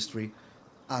 Titan of Industry.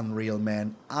 Unreal,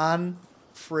 man.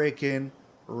 Unfreaking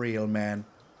real, man.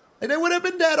 And they would have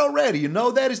been dead already, you know?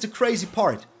 That is the crazy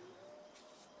part.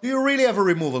 Do you really have a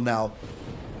removal now?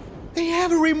 They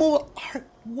have a removal.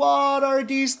 What are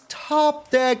these top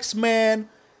decks, man?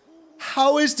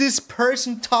 How is this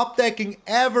person top decking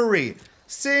every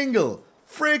single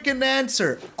freaking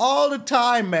answer all the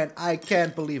time, man? I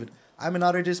can't believe it. I'm in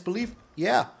utter disbelief.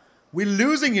 Yeah. We're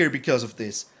losing here because of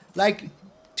this. Like,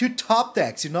 2 top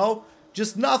decks, you know?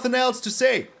 Just nothing else to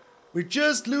say. We're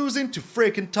just losing to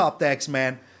freaking top decks,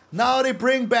 man. Now they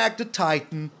bring back the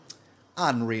Titan.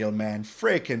 Unreal, man.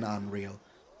 Freaking unreal.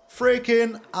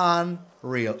 Freaking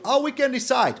unreal. Oh, we can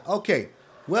decide. Okay.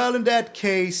 Well, in that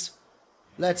case,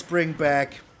 let's bring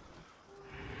back...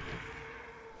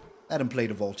 Let him play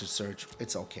the Voltage Surge.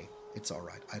 It's okay. It's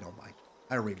alright. I don't mind.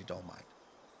 I really don't mind.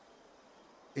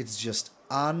 It's just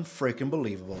unfreaking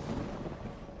believable.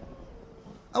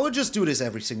 I will just do this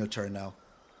every single turn now.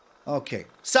 Okay.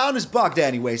 Sound is bugged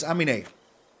anyways. I mean, hey.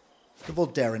 The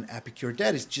Voldaren Epicure.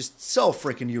 That is just so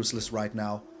freaking useless right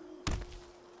now.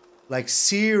 Like,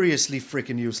 seriously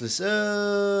freaking useless.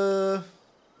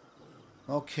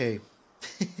 Okay.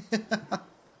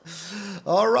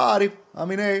 Alrighty. I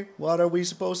mean, hey. What are we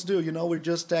supposed to do? You know, we're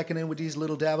just stacking in with these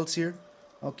little devils here.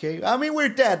 Okay, I mean, we're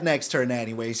dead next turn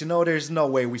anyways. You know, there's no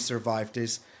way we survive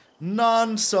this.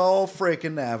 None so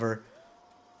freaking ever.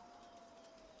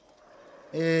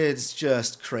 It's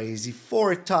just crazy.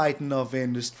 4th Titan of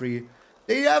Industry.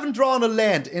 They haven't drawn a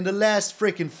land in the last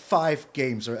freaking 5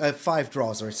 games or 5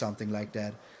 draws or something like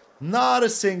that. Not a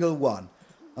single one.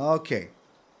 Okay.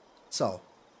 So,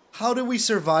 how do we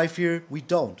survive here? We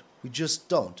don't. We just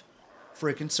don't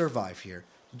freaking survive here.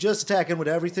 Just attacking with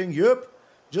everything. Yup.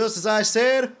 Just as I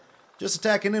said, just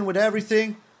attacking in with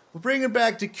everything. We're bringing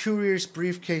back the Courier's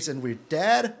Briefcase and we're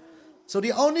dead. So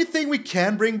the only thing we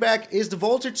can bring back is the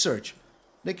Voltage Surge.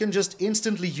 They can just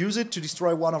instantly use it to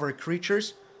destroy one of our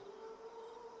creatures.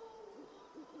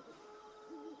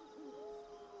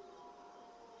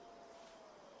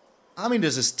 I mean,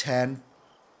 this is 10.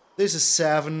 This is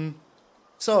 7.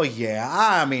 So yeah,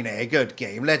 I mean, a good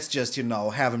game. Let's just, you know,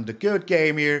 have him the good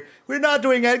game here. We're not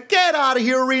doing a get out of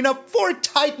here arena for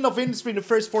Titan of Industry in the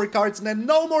first 4 cards and then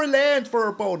no more land for our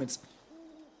opponents.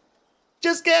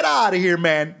 Just get out of here,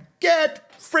 man.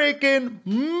 Get freaking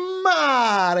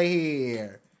out of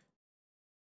here.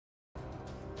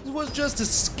 This was just a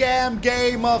scam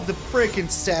game of the freaking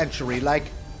century. Like,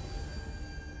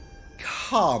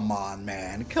 come on,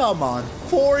 man. Come on.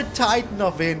 4 Titan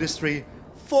of Industry.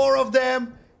 4 of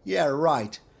them? Yeah,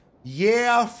 right.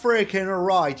 Yeah, freaking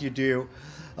right you do.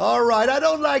 Alright, I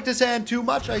don't like this hand too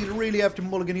much. I really have to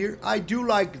mulligan here. I do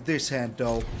like this hand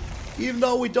though. Even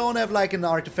though we don't have like an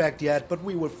artifact yet, but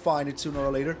we will find it sooner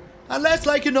or later. Unless,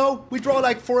 like, you know, we draw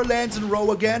like 4 lands in a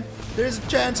row again. There's a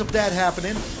chance of that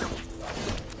happening.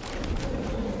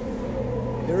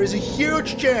 There is a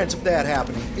huge chance of that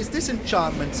happening. Is this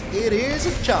enchantments? It is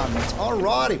enchantments.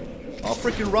 Alrighty. Oh,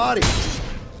 freaking righty.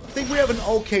 I think we have an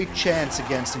okay chance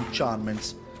against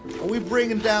enchantments. Are we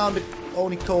bringing down the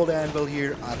Oni-Cult Anvil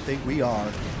here? I think we are.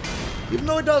 Even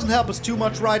though it doesn't help us too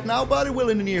much right now, but it will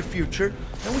in the near future.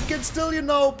 And we can still, you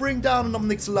know, bring down an Ob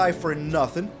Nixilis for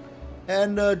nothing.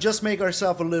 And just make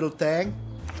ourselves a little thing.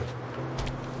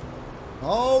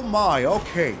 Oh my,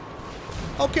 okay.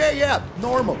 Okay, yeah,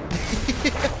 normal.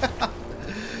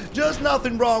 Just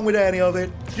nothing wrong with any of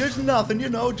it. Just nothing, you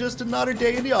know, just another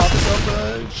day in the office of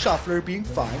a shuffler being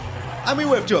fine. I mean,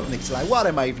 we have 2 Ob Nixilis, what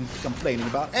am I even complaining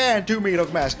about? And 2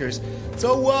 Meathook Massacres.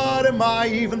 So what am I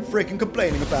even freaking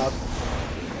complaining about?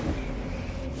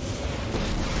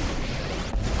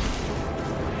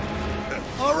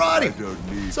 Alrighty,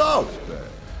 so,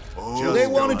 do they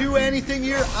want to do anything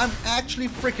here? I'm actually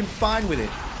freaking fine with it.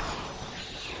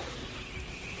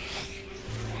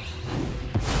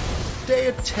 They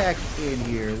attack in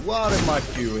here. What am I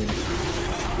doing?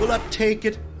 Will I take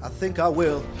it? I think I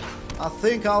will. I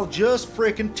think I'll just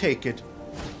freaking take it.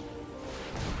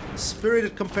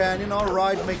 Spirited Companion,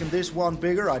 alright, making this one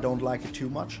bigger. I don't like it too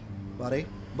much.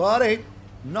 Buddy,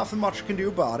 nothing much I can do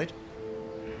about it.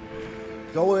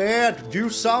 Go ahead, do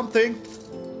something.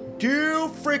 Do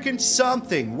freaking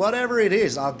something. Whatever it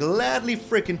is, I'll gladly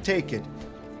freaking take it.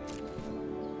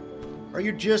 Are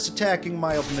you just attacking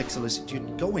my Ob Nixilis? Do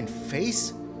you go in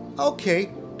face? Okay,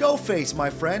 go face, my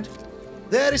friend.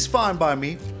 That is fine by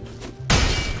me.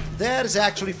 That is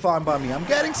actually fine by me. I'm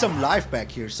getting some life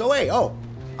back here, so hey, oh,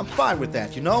 I'm fine with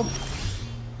that, you know?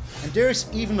 And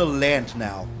there's even a land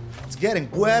now. It's getting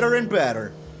better and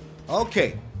better.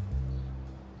 Okay.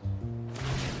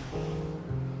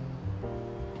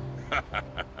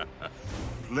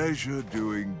 Pleasure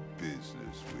doing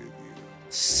business with you.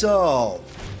 So,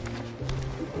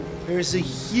 there's a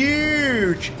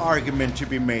huge argument to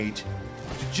be made to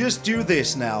just do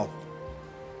this now.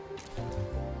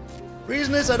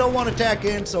 Reason is I don't want to attack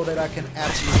in so that I can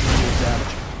absolutely do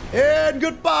damage. And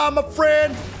goodbye, my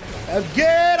friend.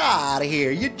 Get out of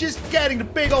here. You're just getting the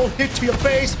big old hit to your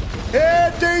face.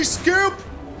 And they scoop.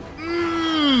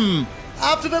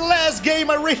 After the last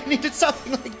game, I really needed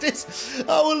something like this.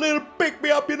 Oh, a little pick me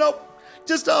up, you know.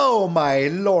 Just, oh my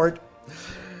lord.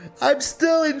 I'm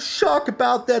still in shock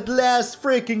about that last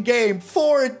freaking game.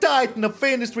 4 Titan of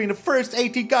Industry in the first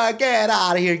 18 guy. Get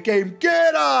out of here, game.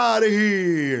 Get out of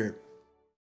here.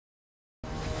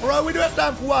 Alright, we do have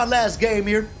time for one last game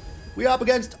here. We're up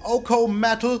against Oko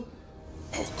Metal.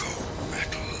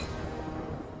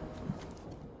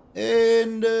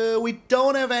 And we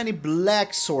don't have any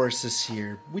black sources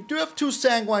here. We do have 2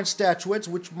 Sanguine Statuettes,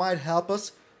 which might help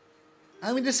us.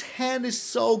 I mean, this hand is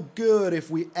so good if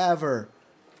we ever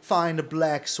find a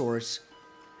black source.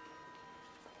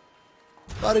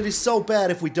 But it is so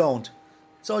bad if we don't.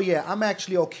 So yeah, I'm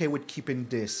actually okay with keeping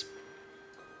this.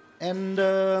 And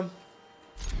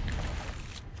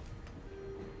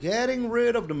getting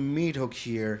rid of the Meathook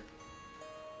here.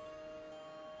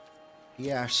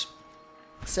 Yes.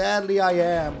 Sadly I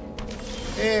am.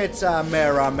 It's a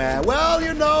mirror, man. Well,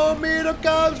 you know, Meathook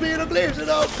comes, Meathook leaves, you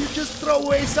know. You just throw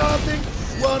away something,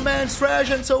 one man's trash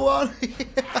and so on.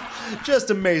 Just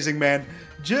amazing, man.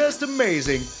 Just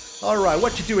amazing. Alright,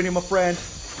 what you doing here, my friend?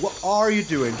 What are you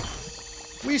doing?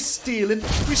 We stealing.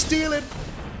 We stealing.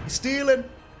 We stealing.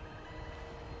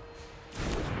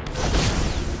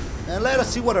 And let us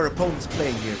see what our opponent's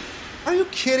playing here. Are you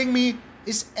kidding me?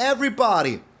 Is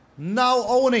everybody now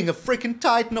owning a freaking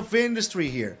Titan of Industry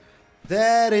here?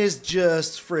 That is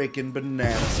just freaking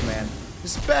bananas, man.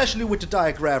 Especially with the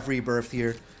Diagraph Rebirth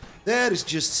here. That is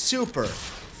just super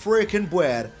freaking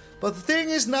bad. But the thing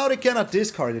is, now they cannot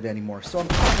discard it anymore, so I'm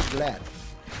kind of glad.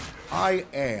 I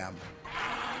am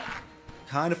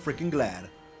kind of freaking glad.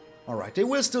 Alright, they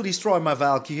will still destroy my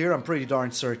Valki here, I'm pretty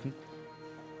darn certain.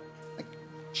 Like,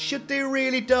 should they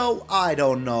really though? I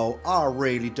don't know. I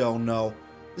really don't know.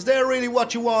 Is that really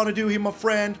what you want to do here, my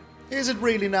friend? Is it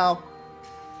really now?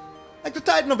 Like, the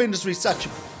Titan of Industry is such a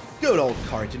good old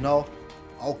card, you know?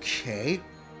 Okay.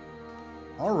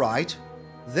 Alright.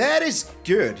 That is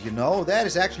good, you know? That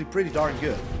is actually pretty darn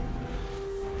good.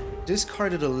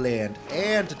 Discarded a land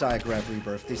and the Diagraph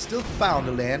Rebirth. They still found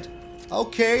a land.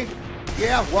 Okay.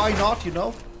 Yeah, why not, you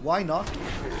know? Why not?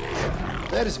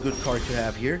 That is a good card to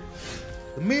have here.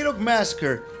 The Meathook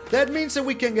Massacre. That means that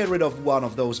we can get rid of one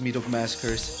of those Meathook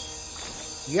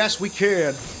Massacres. Yes, we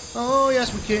can. Oh,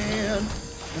 yes, we can.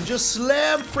 And just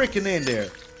slam freaking in there.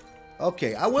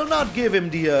 Okay, I will not give him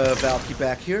the Valki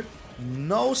back here.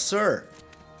 No, sir.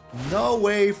 No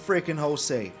way, freaking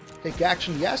Jose. Take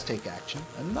action? Yes, take action.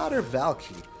 Another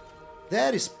Valki.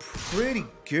 That is pretty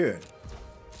good.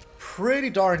 Pretty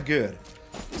darn good.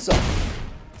 So.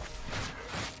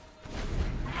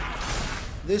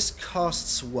 This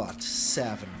costs what?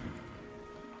 7.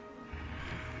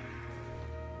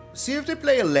 See if they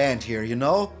play a land here, you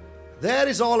know? That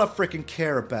is all I freaking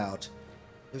care about.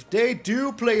 If they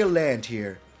do play a land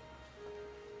here.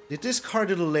 They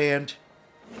discarded a land.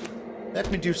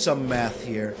 Let me do some math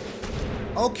here.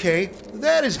 Okay,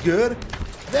 that is good.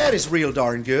 That is real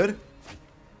darn good.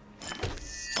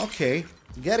 Okay,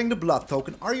 getting the blood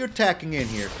token. Are you attacking in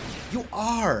here? You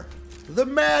are. The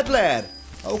Mad Lad.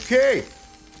 Okay.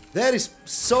 That is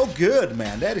so good,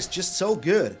 man. That is just so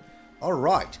good.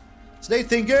 Alright. So they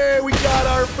think, hey, we got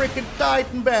our freaking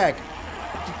Titan back.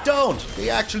 But they don't. They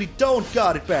actually don't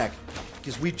got it back.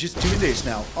 Because we're just doing this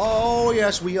now. Oh,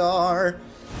 yes, we are.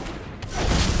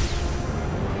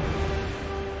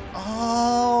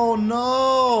 Oh,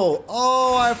 no.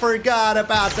 Oh, I forgot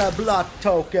about the blood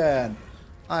token.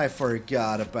 I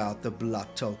forgot about the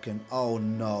blood token. Oh,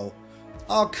 no.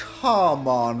 Oh, come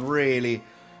on, really?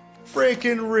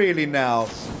 Freaking really now.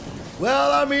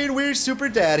 Well, I mean, we're super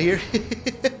dead here.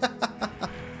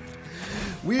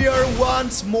 We are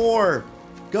once more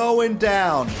going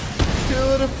down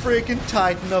to the freaking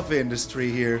Titan of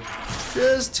Industry here.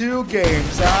 Just 2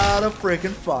 games out of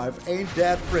freaking 5. Ain't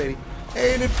that pretty?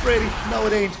 Ain't it pretty? No,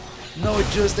 it ain't. No, it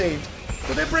just ain't.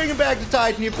 So they're bringing back the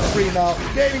Titan here for free now.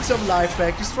 Gaining some life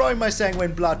back. Destroying my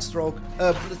Sanguine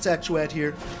Statuette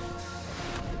here.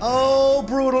 Oh,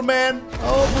 brutal, man.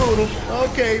 Oh, brutal.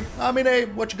 Okay. I mean, hey,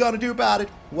 what you gonna do about it?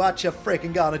 What you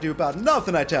freaking gonna do about it?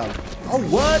 Nothing, I tell you. Oh,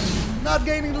 what? Not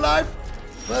gaining life?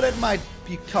 But it might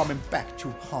be coming back to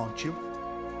haunt you.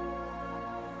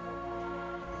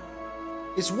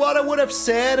 Is what I would have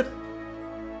said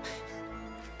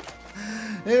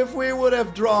if we would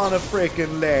have drawn a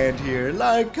freaking land here.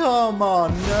 Like, come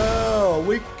on, no.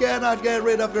 We cannot get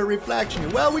rid of the reflection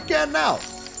here. Well, we can now.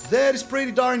 That is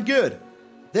pretty darn good.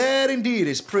 That indeed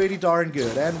is pretty darn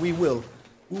good. And we will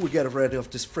get rid of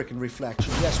this freaking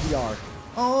reflection. Yes, we are.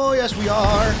 Oh, yes, we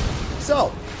are.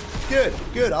 So, good,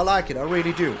 good. I like it. I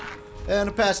really do.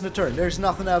 And passing the turn. There's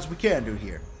nothing else we can do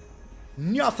here.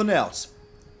 Nothing else.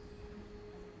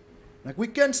 Like, we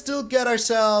can still get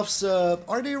ourselves...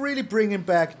 are they really bringing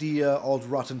back the old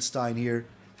Rottenstein here?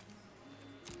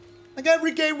 Like,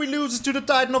 every game we lose is to the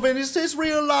Titan of Industry. It's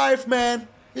real life, man.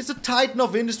 Is the Titan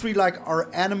of Industry like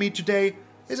our enemy today?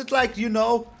 Is it like, you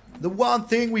know, the one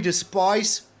thing we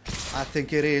despise? I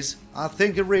think it is. I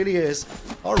think it really is.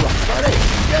 Alright, but hey,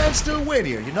 we can still win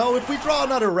here. You know, if we draw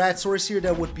another rat source here,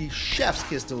 that would be chef's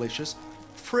kiss delicious.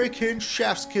 Freaking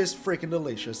chef's kiss freaking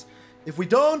delicious. If we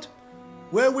don't,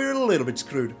 well, we're a little bit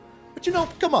screwed. But you know,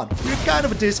 come on. We're kind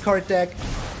of a discard deck.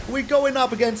 We're going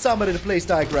up against somebody that plays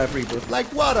Diagraph Rebirth. Like,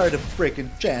 what are the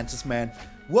freaking chances, man?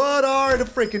 What are the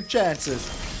freaking chances?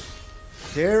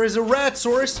 There is a rat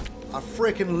source. I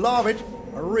freaking love it.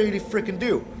 I really freaking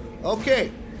do. Okay.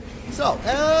 So,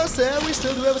 as I said, we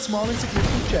still do have a small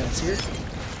insignificant chance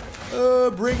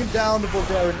here. Bringing down the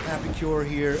Voldaren Epicure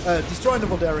here. Destroying the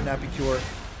Voldaren Epicure.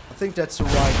 I think that's the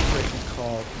right freaking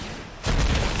call.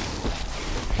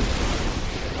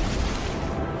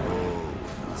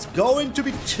 It's going to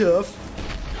be tough,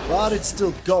 but it's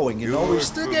still going, you know. We're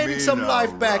still gaining some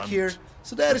life back here.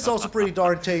 So that is also pretty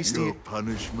darn tasty. Your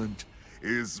punishment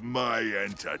is my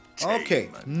entertainment. Okay,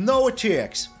 no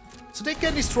attacks. So they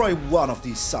can destroy one of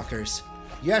these suckers.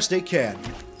 Yes, they can.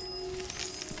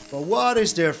 But what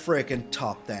is their freaking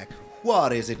top deck?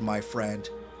 What is it, my friend?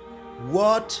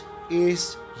 What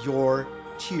is your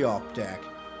T-Op deck.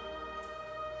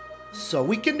 So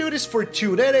we can do this for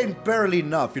 2. That ain't barely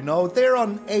enough, you know. They're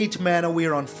on 8 mana,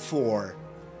 we're on 4.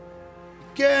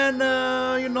 Can,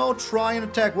 you know, try and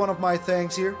attack one of my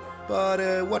things here.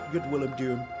 But what good will it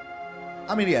do?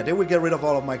 I mean, yeah, they will get rid of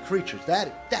all of my creatures.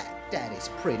 That is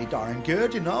pretty darn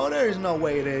good, you know. There is no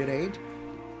way that it ain't.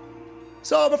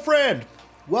 So, my friend,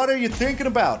 what are you thinking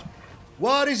about?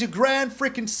 What is your grand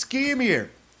freaking scheme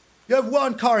here? You have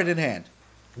 1 card in hand.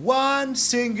 1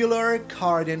 singular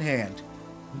card in hand.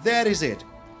 That is it.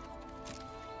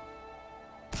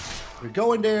 We're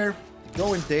going there,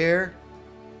 going there,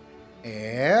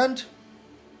 and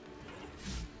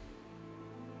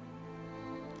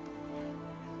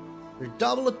they're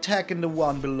double attacking the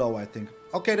one below, I think.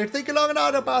 Okay, they're thinking long and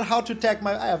hard about how to attack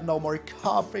my... I have no more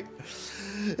coffee.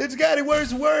 It's getting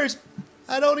worse and worse.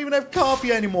 I don't even have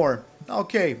coffee anymore.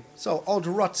 Okay, so Old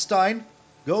Rotstein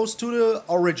goes to the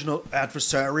original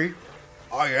adversary.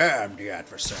 I am the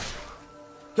adversary.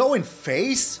 Going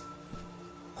face?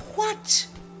 What?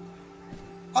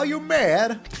 Are you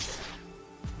mad?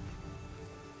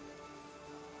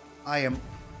 I am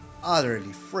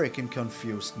utterly freaking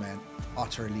confused, man.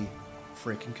 Utterly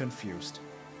freaking confused.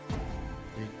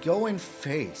 You're going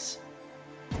face.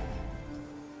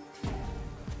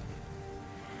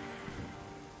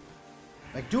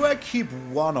 Like, do I keep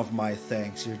one of my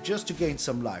things here just to gain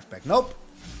some life back? Nope.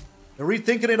 They're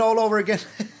rethinking it all over again.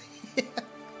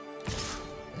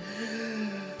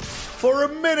 For a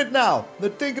minute now, they're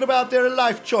thinking about their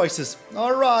life choices.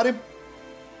 Alrighty.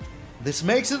 This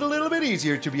makes it a little bit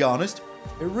easier, to be honest.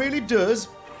 It really does.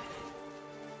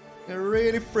 It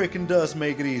really freaking does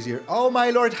make it easier. Oh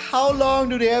my lord, how long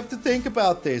do they have to think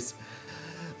about this?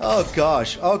 Oh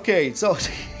gosh. Okay, so...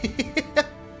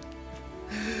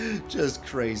 Just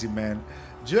crazy, man.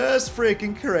 Just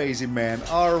freaking crazy, man.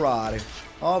 Alrighty.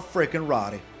 All freaking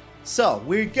righty. So,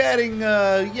 we're getting,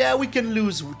 yeah, we can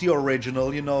lose the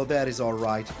original, you know, that is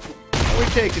alright. We're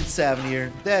taking 7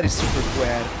 here. That is super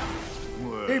bad.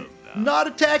 They're not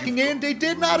attacking in. They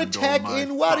did not attack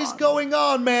in. What is going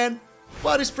on, man?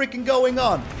 What is freaking going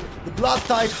on? The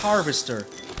Bloodtithe Harvester.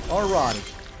 Alrighty.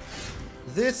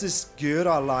 This is good.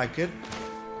 I like it.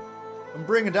 I'm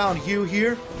bringing down you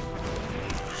here.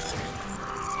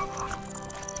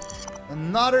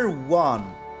 Another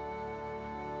one.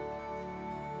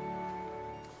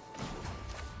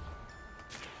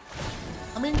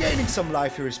 I mean, gaining some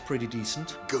life here is pretty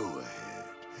decent. Go ahead.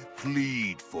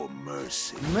 Plead for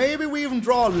mercy. Maybe we even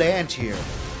draw a land here.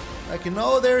 Like, you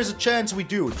know, there is a chance we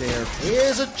do. There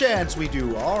is a chance we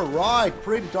do. Alright,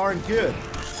 pretty darn good.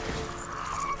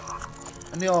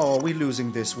 And oh, we're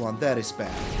losing this one. That is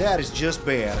bad. That is just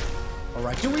bad.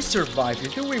 Alright, do we survive here?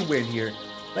 Do we win here?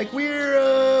 Like, we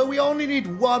only need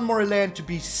 1 more land to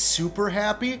be super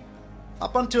happy.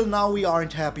 Up until now, we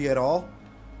aren't happy at all.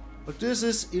 But this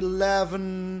is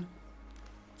 11,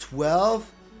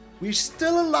 12. We're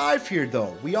still alive here,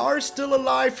 though. We are still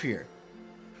alive here.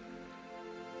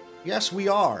 Yes, we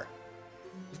are.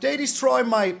 If they destroy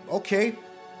my... Okay,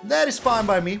 that is fine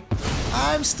by me.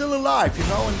 I'm still alive, you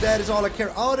know, and that is all I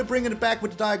care. Oh, they're bringing it back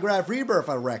with the Diagraph Rebirth,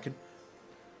 I reckon.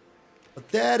 But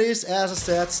that is, as I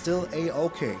said, still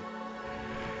a-okay.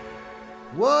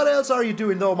 What else are you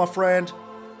doing, though, my friend?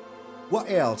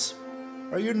 What else?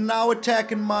 Are you now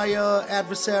attacking my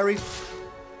adversary?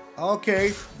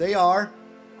 Okay, they are.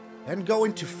 And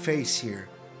going to face here.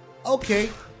 Okay,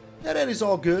 yeah, that is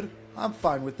all good. I'm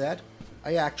fine with that.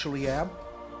 I actually am.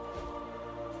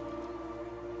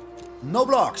 No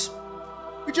blocks.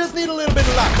 We just need a little bit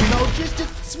of luck, you know? Just a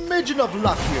smidgen of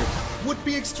luck here. Would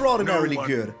be extraordinarily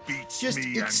good. Just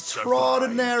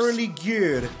extraordinarily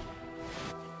good.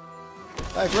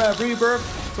 I grab Rebirth.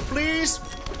 So please,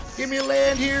 give me a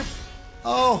land here.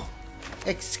 Oh,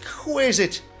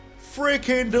 exquisite.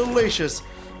 Freaking delicious.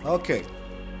 Okay.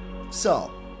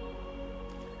 So.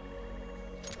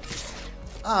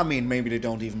 I mean, maybe they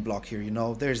don't even block here, you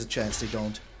know? There's a chance they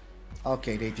don't.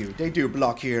 Okay, they do. They do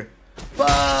block here.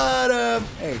 But,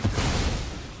 hey.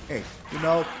 Hey, you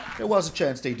know, there was a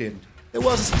chance they didn't. There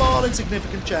was a small,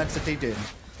 insignificant chance that they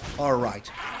didn't.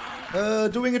 Alright.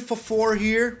 Doing it for 4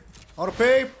 here. Auto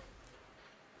pay.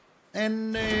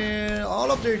 And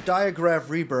all of their Diagraph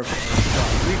Rebirth.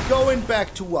 We're going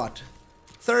back to what?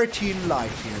 13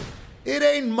 life here. It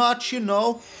ain't much, you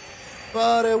know.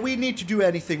 But we need to do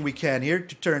anything we can here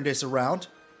to turn this around.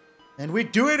 And we're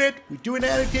doing it. We're doing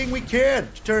anything we can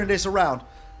to turn this around.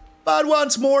 But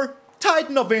once more,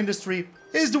 Titan of Industry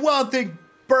is the one thing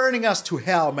burning us to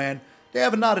hell, man. They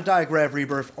have another Diagraph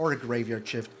Rebirth or a Graveyard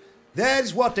Shift. That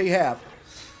is what they have.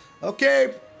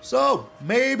 Okay, so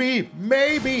maybe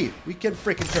we can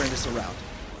freaking turn this around.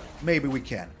 maybe we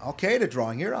can. Okay, the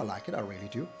drawing here, I like it, I really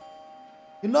do.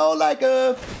 You know, like,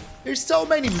 there's so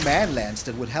many man lands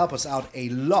that would help us out a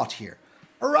lot here.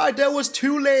 Alright, there was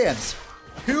 2 lands.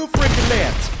 2 freaking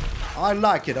lands. I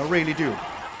like it, I really do.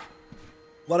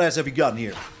 What else have we gotten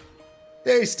here?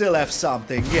 They still have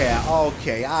something, yeah,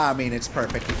 okay. I mean, it's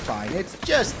perfectly fine. It's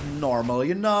just normal,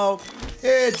 you know?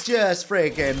 It's just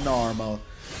freaking normal.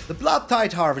 The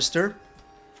Bloodtithe Harvester,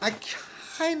 I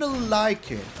kinda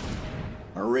like it.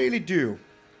 I really do.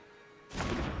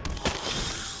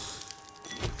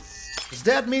 Because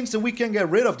that means that we can get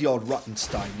rid of the old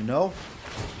Rottenstein, you know?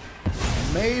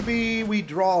 Maybe we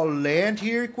draw land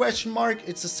here, question mark.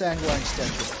 It's a Sanguine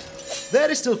Statuette.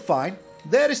 That is still fine.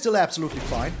 That is still absolutely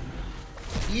fine.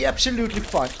 Absolutely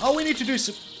fine. All we need to do is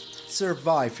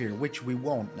survive here, which we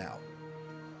won't now.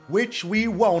 Which we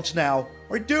won't now.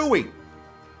 Or do we?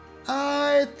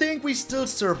 I think we still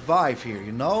survive here,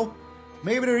 you know?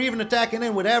 Maybe they're even attacking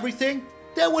in with everything.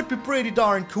 That would be pretty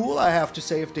darn cool, I have to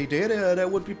say, if they did. That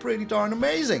would be pretty darn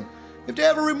amazing. If they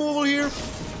have a removal here.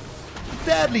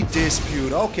 Deadly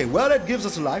Dispute. Okay, well, that gives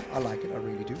us a life. I like it, I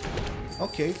really do.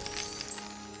 Okay.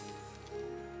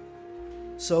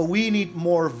 So we need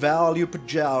more value per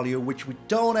Jaleo, which we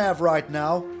don't have right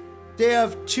now. They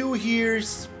have 2 here,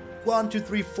 1, 2,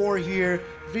 3, 4 here.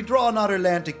 If they draw another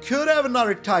land, they could have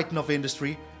another Titan of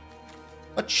Industry.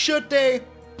 But should they?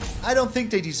 I don't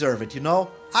think they deserve it, you know?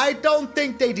 I don't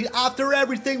think they did. After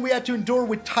everything we had to endure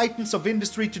with Titans of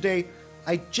Industry today,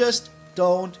 I just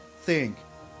don't think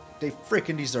they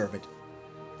freaking deserve it.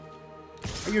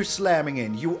 You're slamming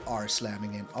in. You are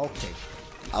slamming in. Okay.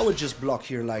 I would just block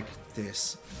here like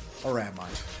this. Or am I?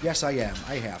 Yes, I am.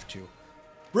 I have to.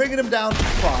 Bringing them down to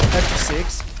 5, to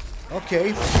 6.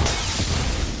 Okay.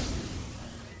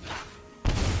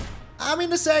 I mean,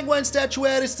 the Sanguine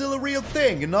Statuette is still a real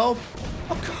thing, you know?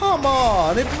 Oh, come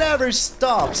on. It never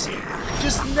stops.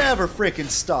 Just never freaking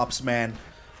stops, man.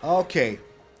 Okay.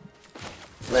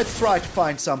 Let's try to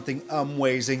find something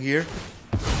amazing here.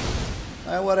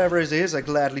 Whatever it is, I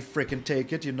gladly freaking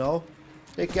take it, you know?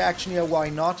 Take action, yeah, why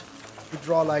not? We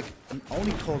draw like an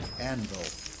Oni-Cult Anvil.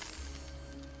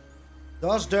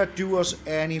 Does that do us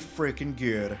any freaking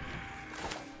good?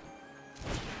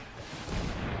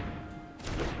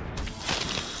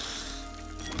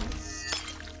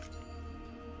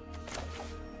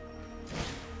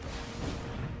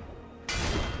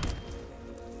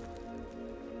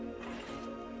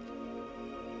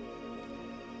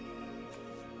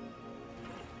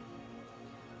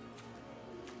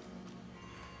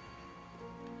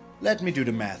 Let me do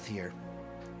the math here.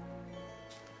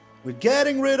 We're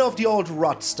getting rid of the old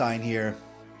Rotstein here.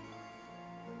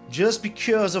 Just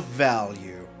because of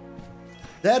value.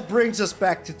 That brings us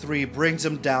back to 3, brings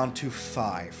them down to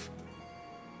 5.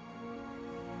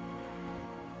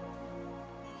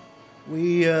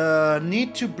 We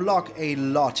need to block a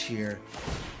lot here.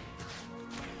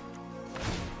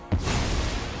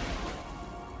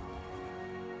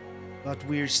 But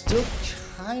we're still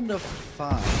kind of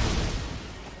fine.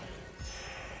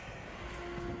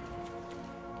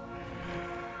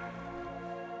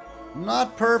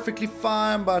 Not perfectly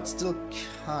fine, but still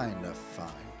kind of fine.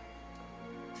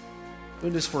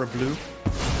 Doing this for a blue.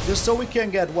 Just so we can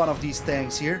get one of these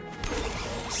tanks here.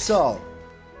 So.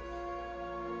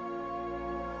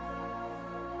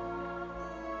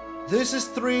 This is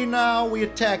 3 now. We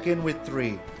attack in with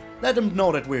 3. Let them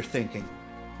know that we're thinking.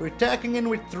 We're attacking in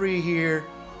with 3 here.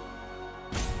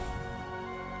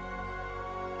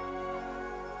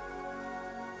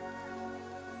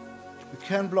 We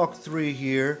can block 3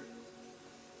 here.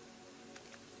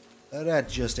 That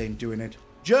just ain't doing it.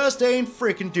 Just ain't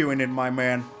freaking doing it, my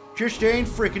man. Just ain't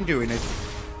freaking doing it.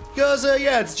 Because,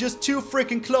 yeah, it's just too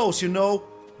freaking close, you know?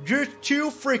 Just too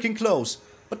freaking close.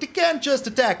 But they can't just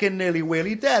attack in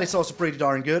nilly-willy. That is also pretty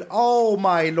darn good. Oh,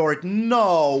 my lord.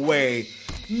 No way.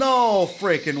 No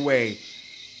freaking way.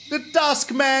 The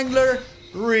Dusk Mangler?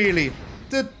 Really?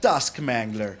 The Dusk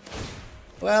Mangler.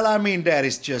 Well, I mean, that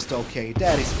is just okay.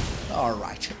 That is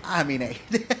alright. I mean, hey.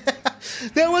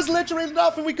 There was literally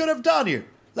nothing we could have done here.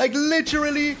 Like,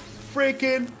 literally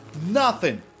freaking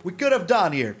nothing we could have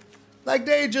done here. Like,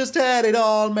 they just had it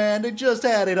all, man. They just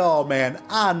had it all, man.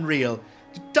 Unreal.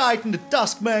 The Titan, the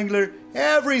Dusk Mangler,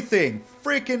 everything.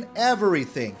 Freaking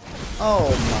everything. Oh,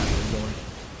 my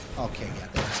lord. Okay, yeah,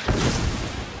 that's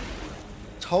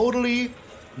totally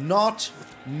not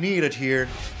needed here.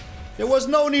 There was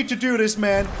no need to do this,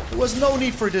 man. There was no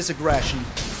need for this aggression.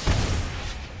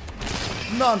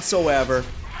 None so ever.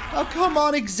 Oh, come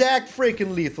on, exact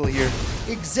freaking lethal here.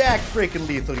 Exact freaking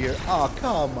lethal here. Oh,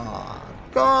 come on.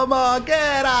 Come on,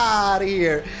 get out of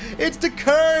here. It's the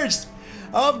curse.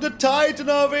 of the Titan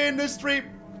of Industry.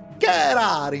 Get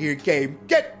out of here, game.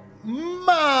 Get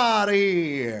out of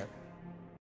here.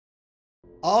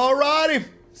 Alrighty.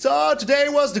 So today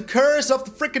was the curse of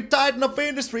the freaking Titan of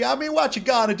Industry. I mean, what you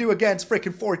gonna do against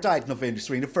freaking 4 Titan of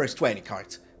Industry in the first 20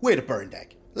 cards with a burn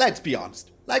deck? Let's be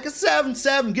honest. Like a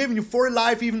 7/7 giving you 4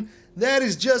 life even, that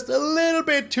is just a little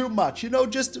bit too much. You know,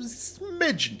 just a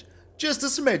smidgen. Just a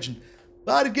smidgen.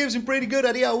 But it gives me a pretty good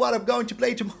idea of what I'm going to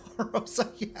play tomorrow.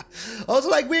 So yeah. Also,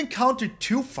 like, we encountered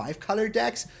 2 5-color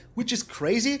decks, which is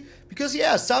crazy. Because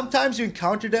yeah, sometimes you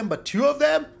encounter them, but 2 of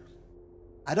them?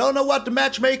 I don't know what the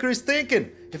matchmaker is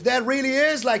thinking. If that really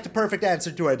is like the perfect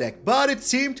answer to our deck. But it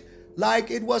seemed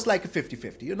like it was like a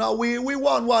 50-50. You know, we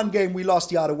won 1 game, we lost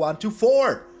the other 1 to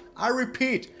 4. I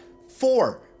repeat,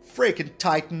 4 freaking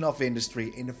Titan of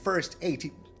Industry in the first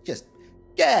 80. Just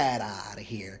get out of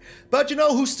here. But you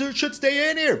know who should stay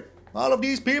in here? All of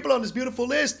these people on this beautiful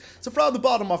list. So from the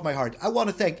bottom of my heart, I want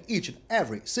to thank each and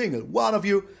every single one of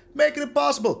you, making it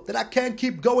possible that I can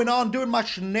keep going on doing my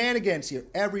shenanigans here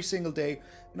every single day.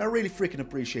 And I really freaking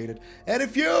appreciate it. And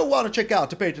if you want to check out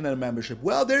the Patreon and membership,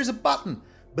 well, there's a button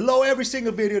below every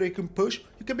single video that you can push.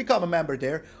 You can become a member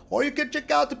there, or you can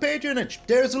check out the Patreonage.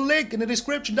 There's a link in the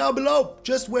description down below,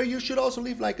 just where you should also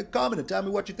leave like a comment and tell me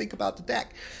what you think about the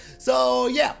deck. So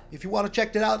yeah, if you want to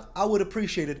check that out, I would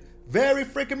appreciate it very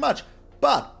freaking much.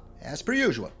 But as per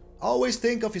usual, always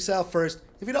think of yourself first.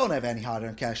 If you don't have any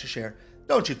hard-earned cash to share,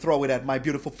 don't you throw it at my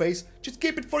beautiful face. Just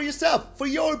keep it for yourself, for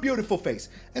your beautiful face.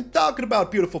 And talking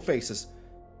about beautiful faces,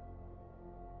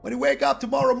 when you wake up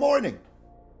tomorrow morning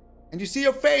and you see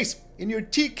your face in your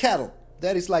tea kettle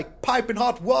that is like piping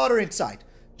hot water inside,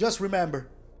 just remember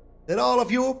that all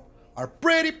of you are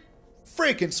pretty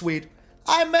freaking sweet.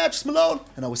 I'm MTG Malone,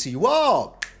 and I will see you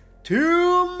all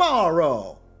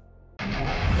tomorrow.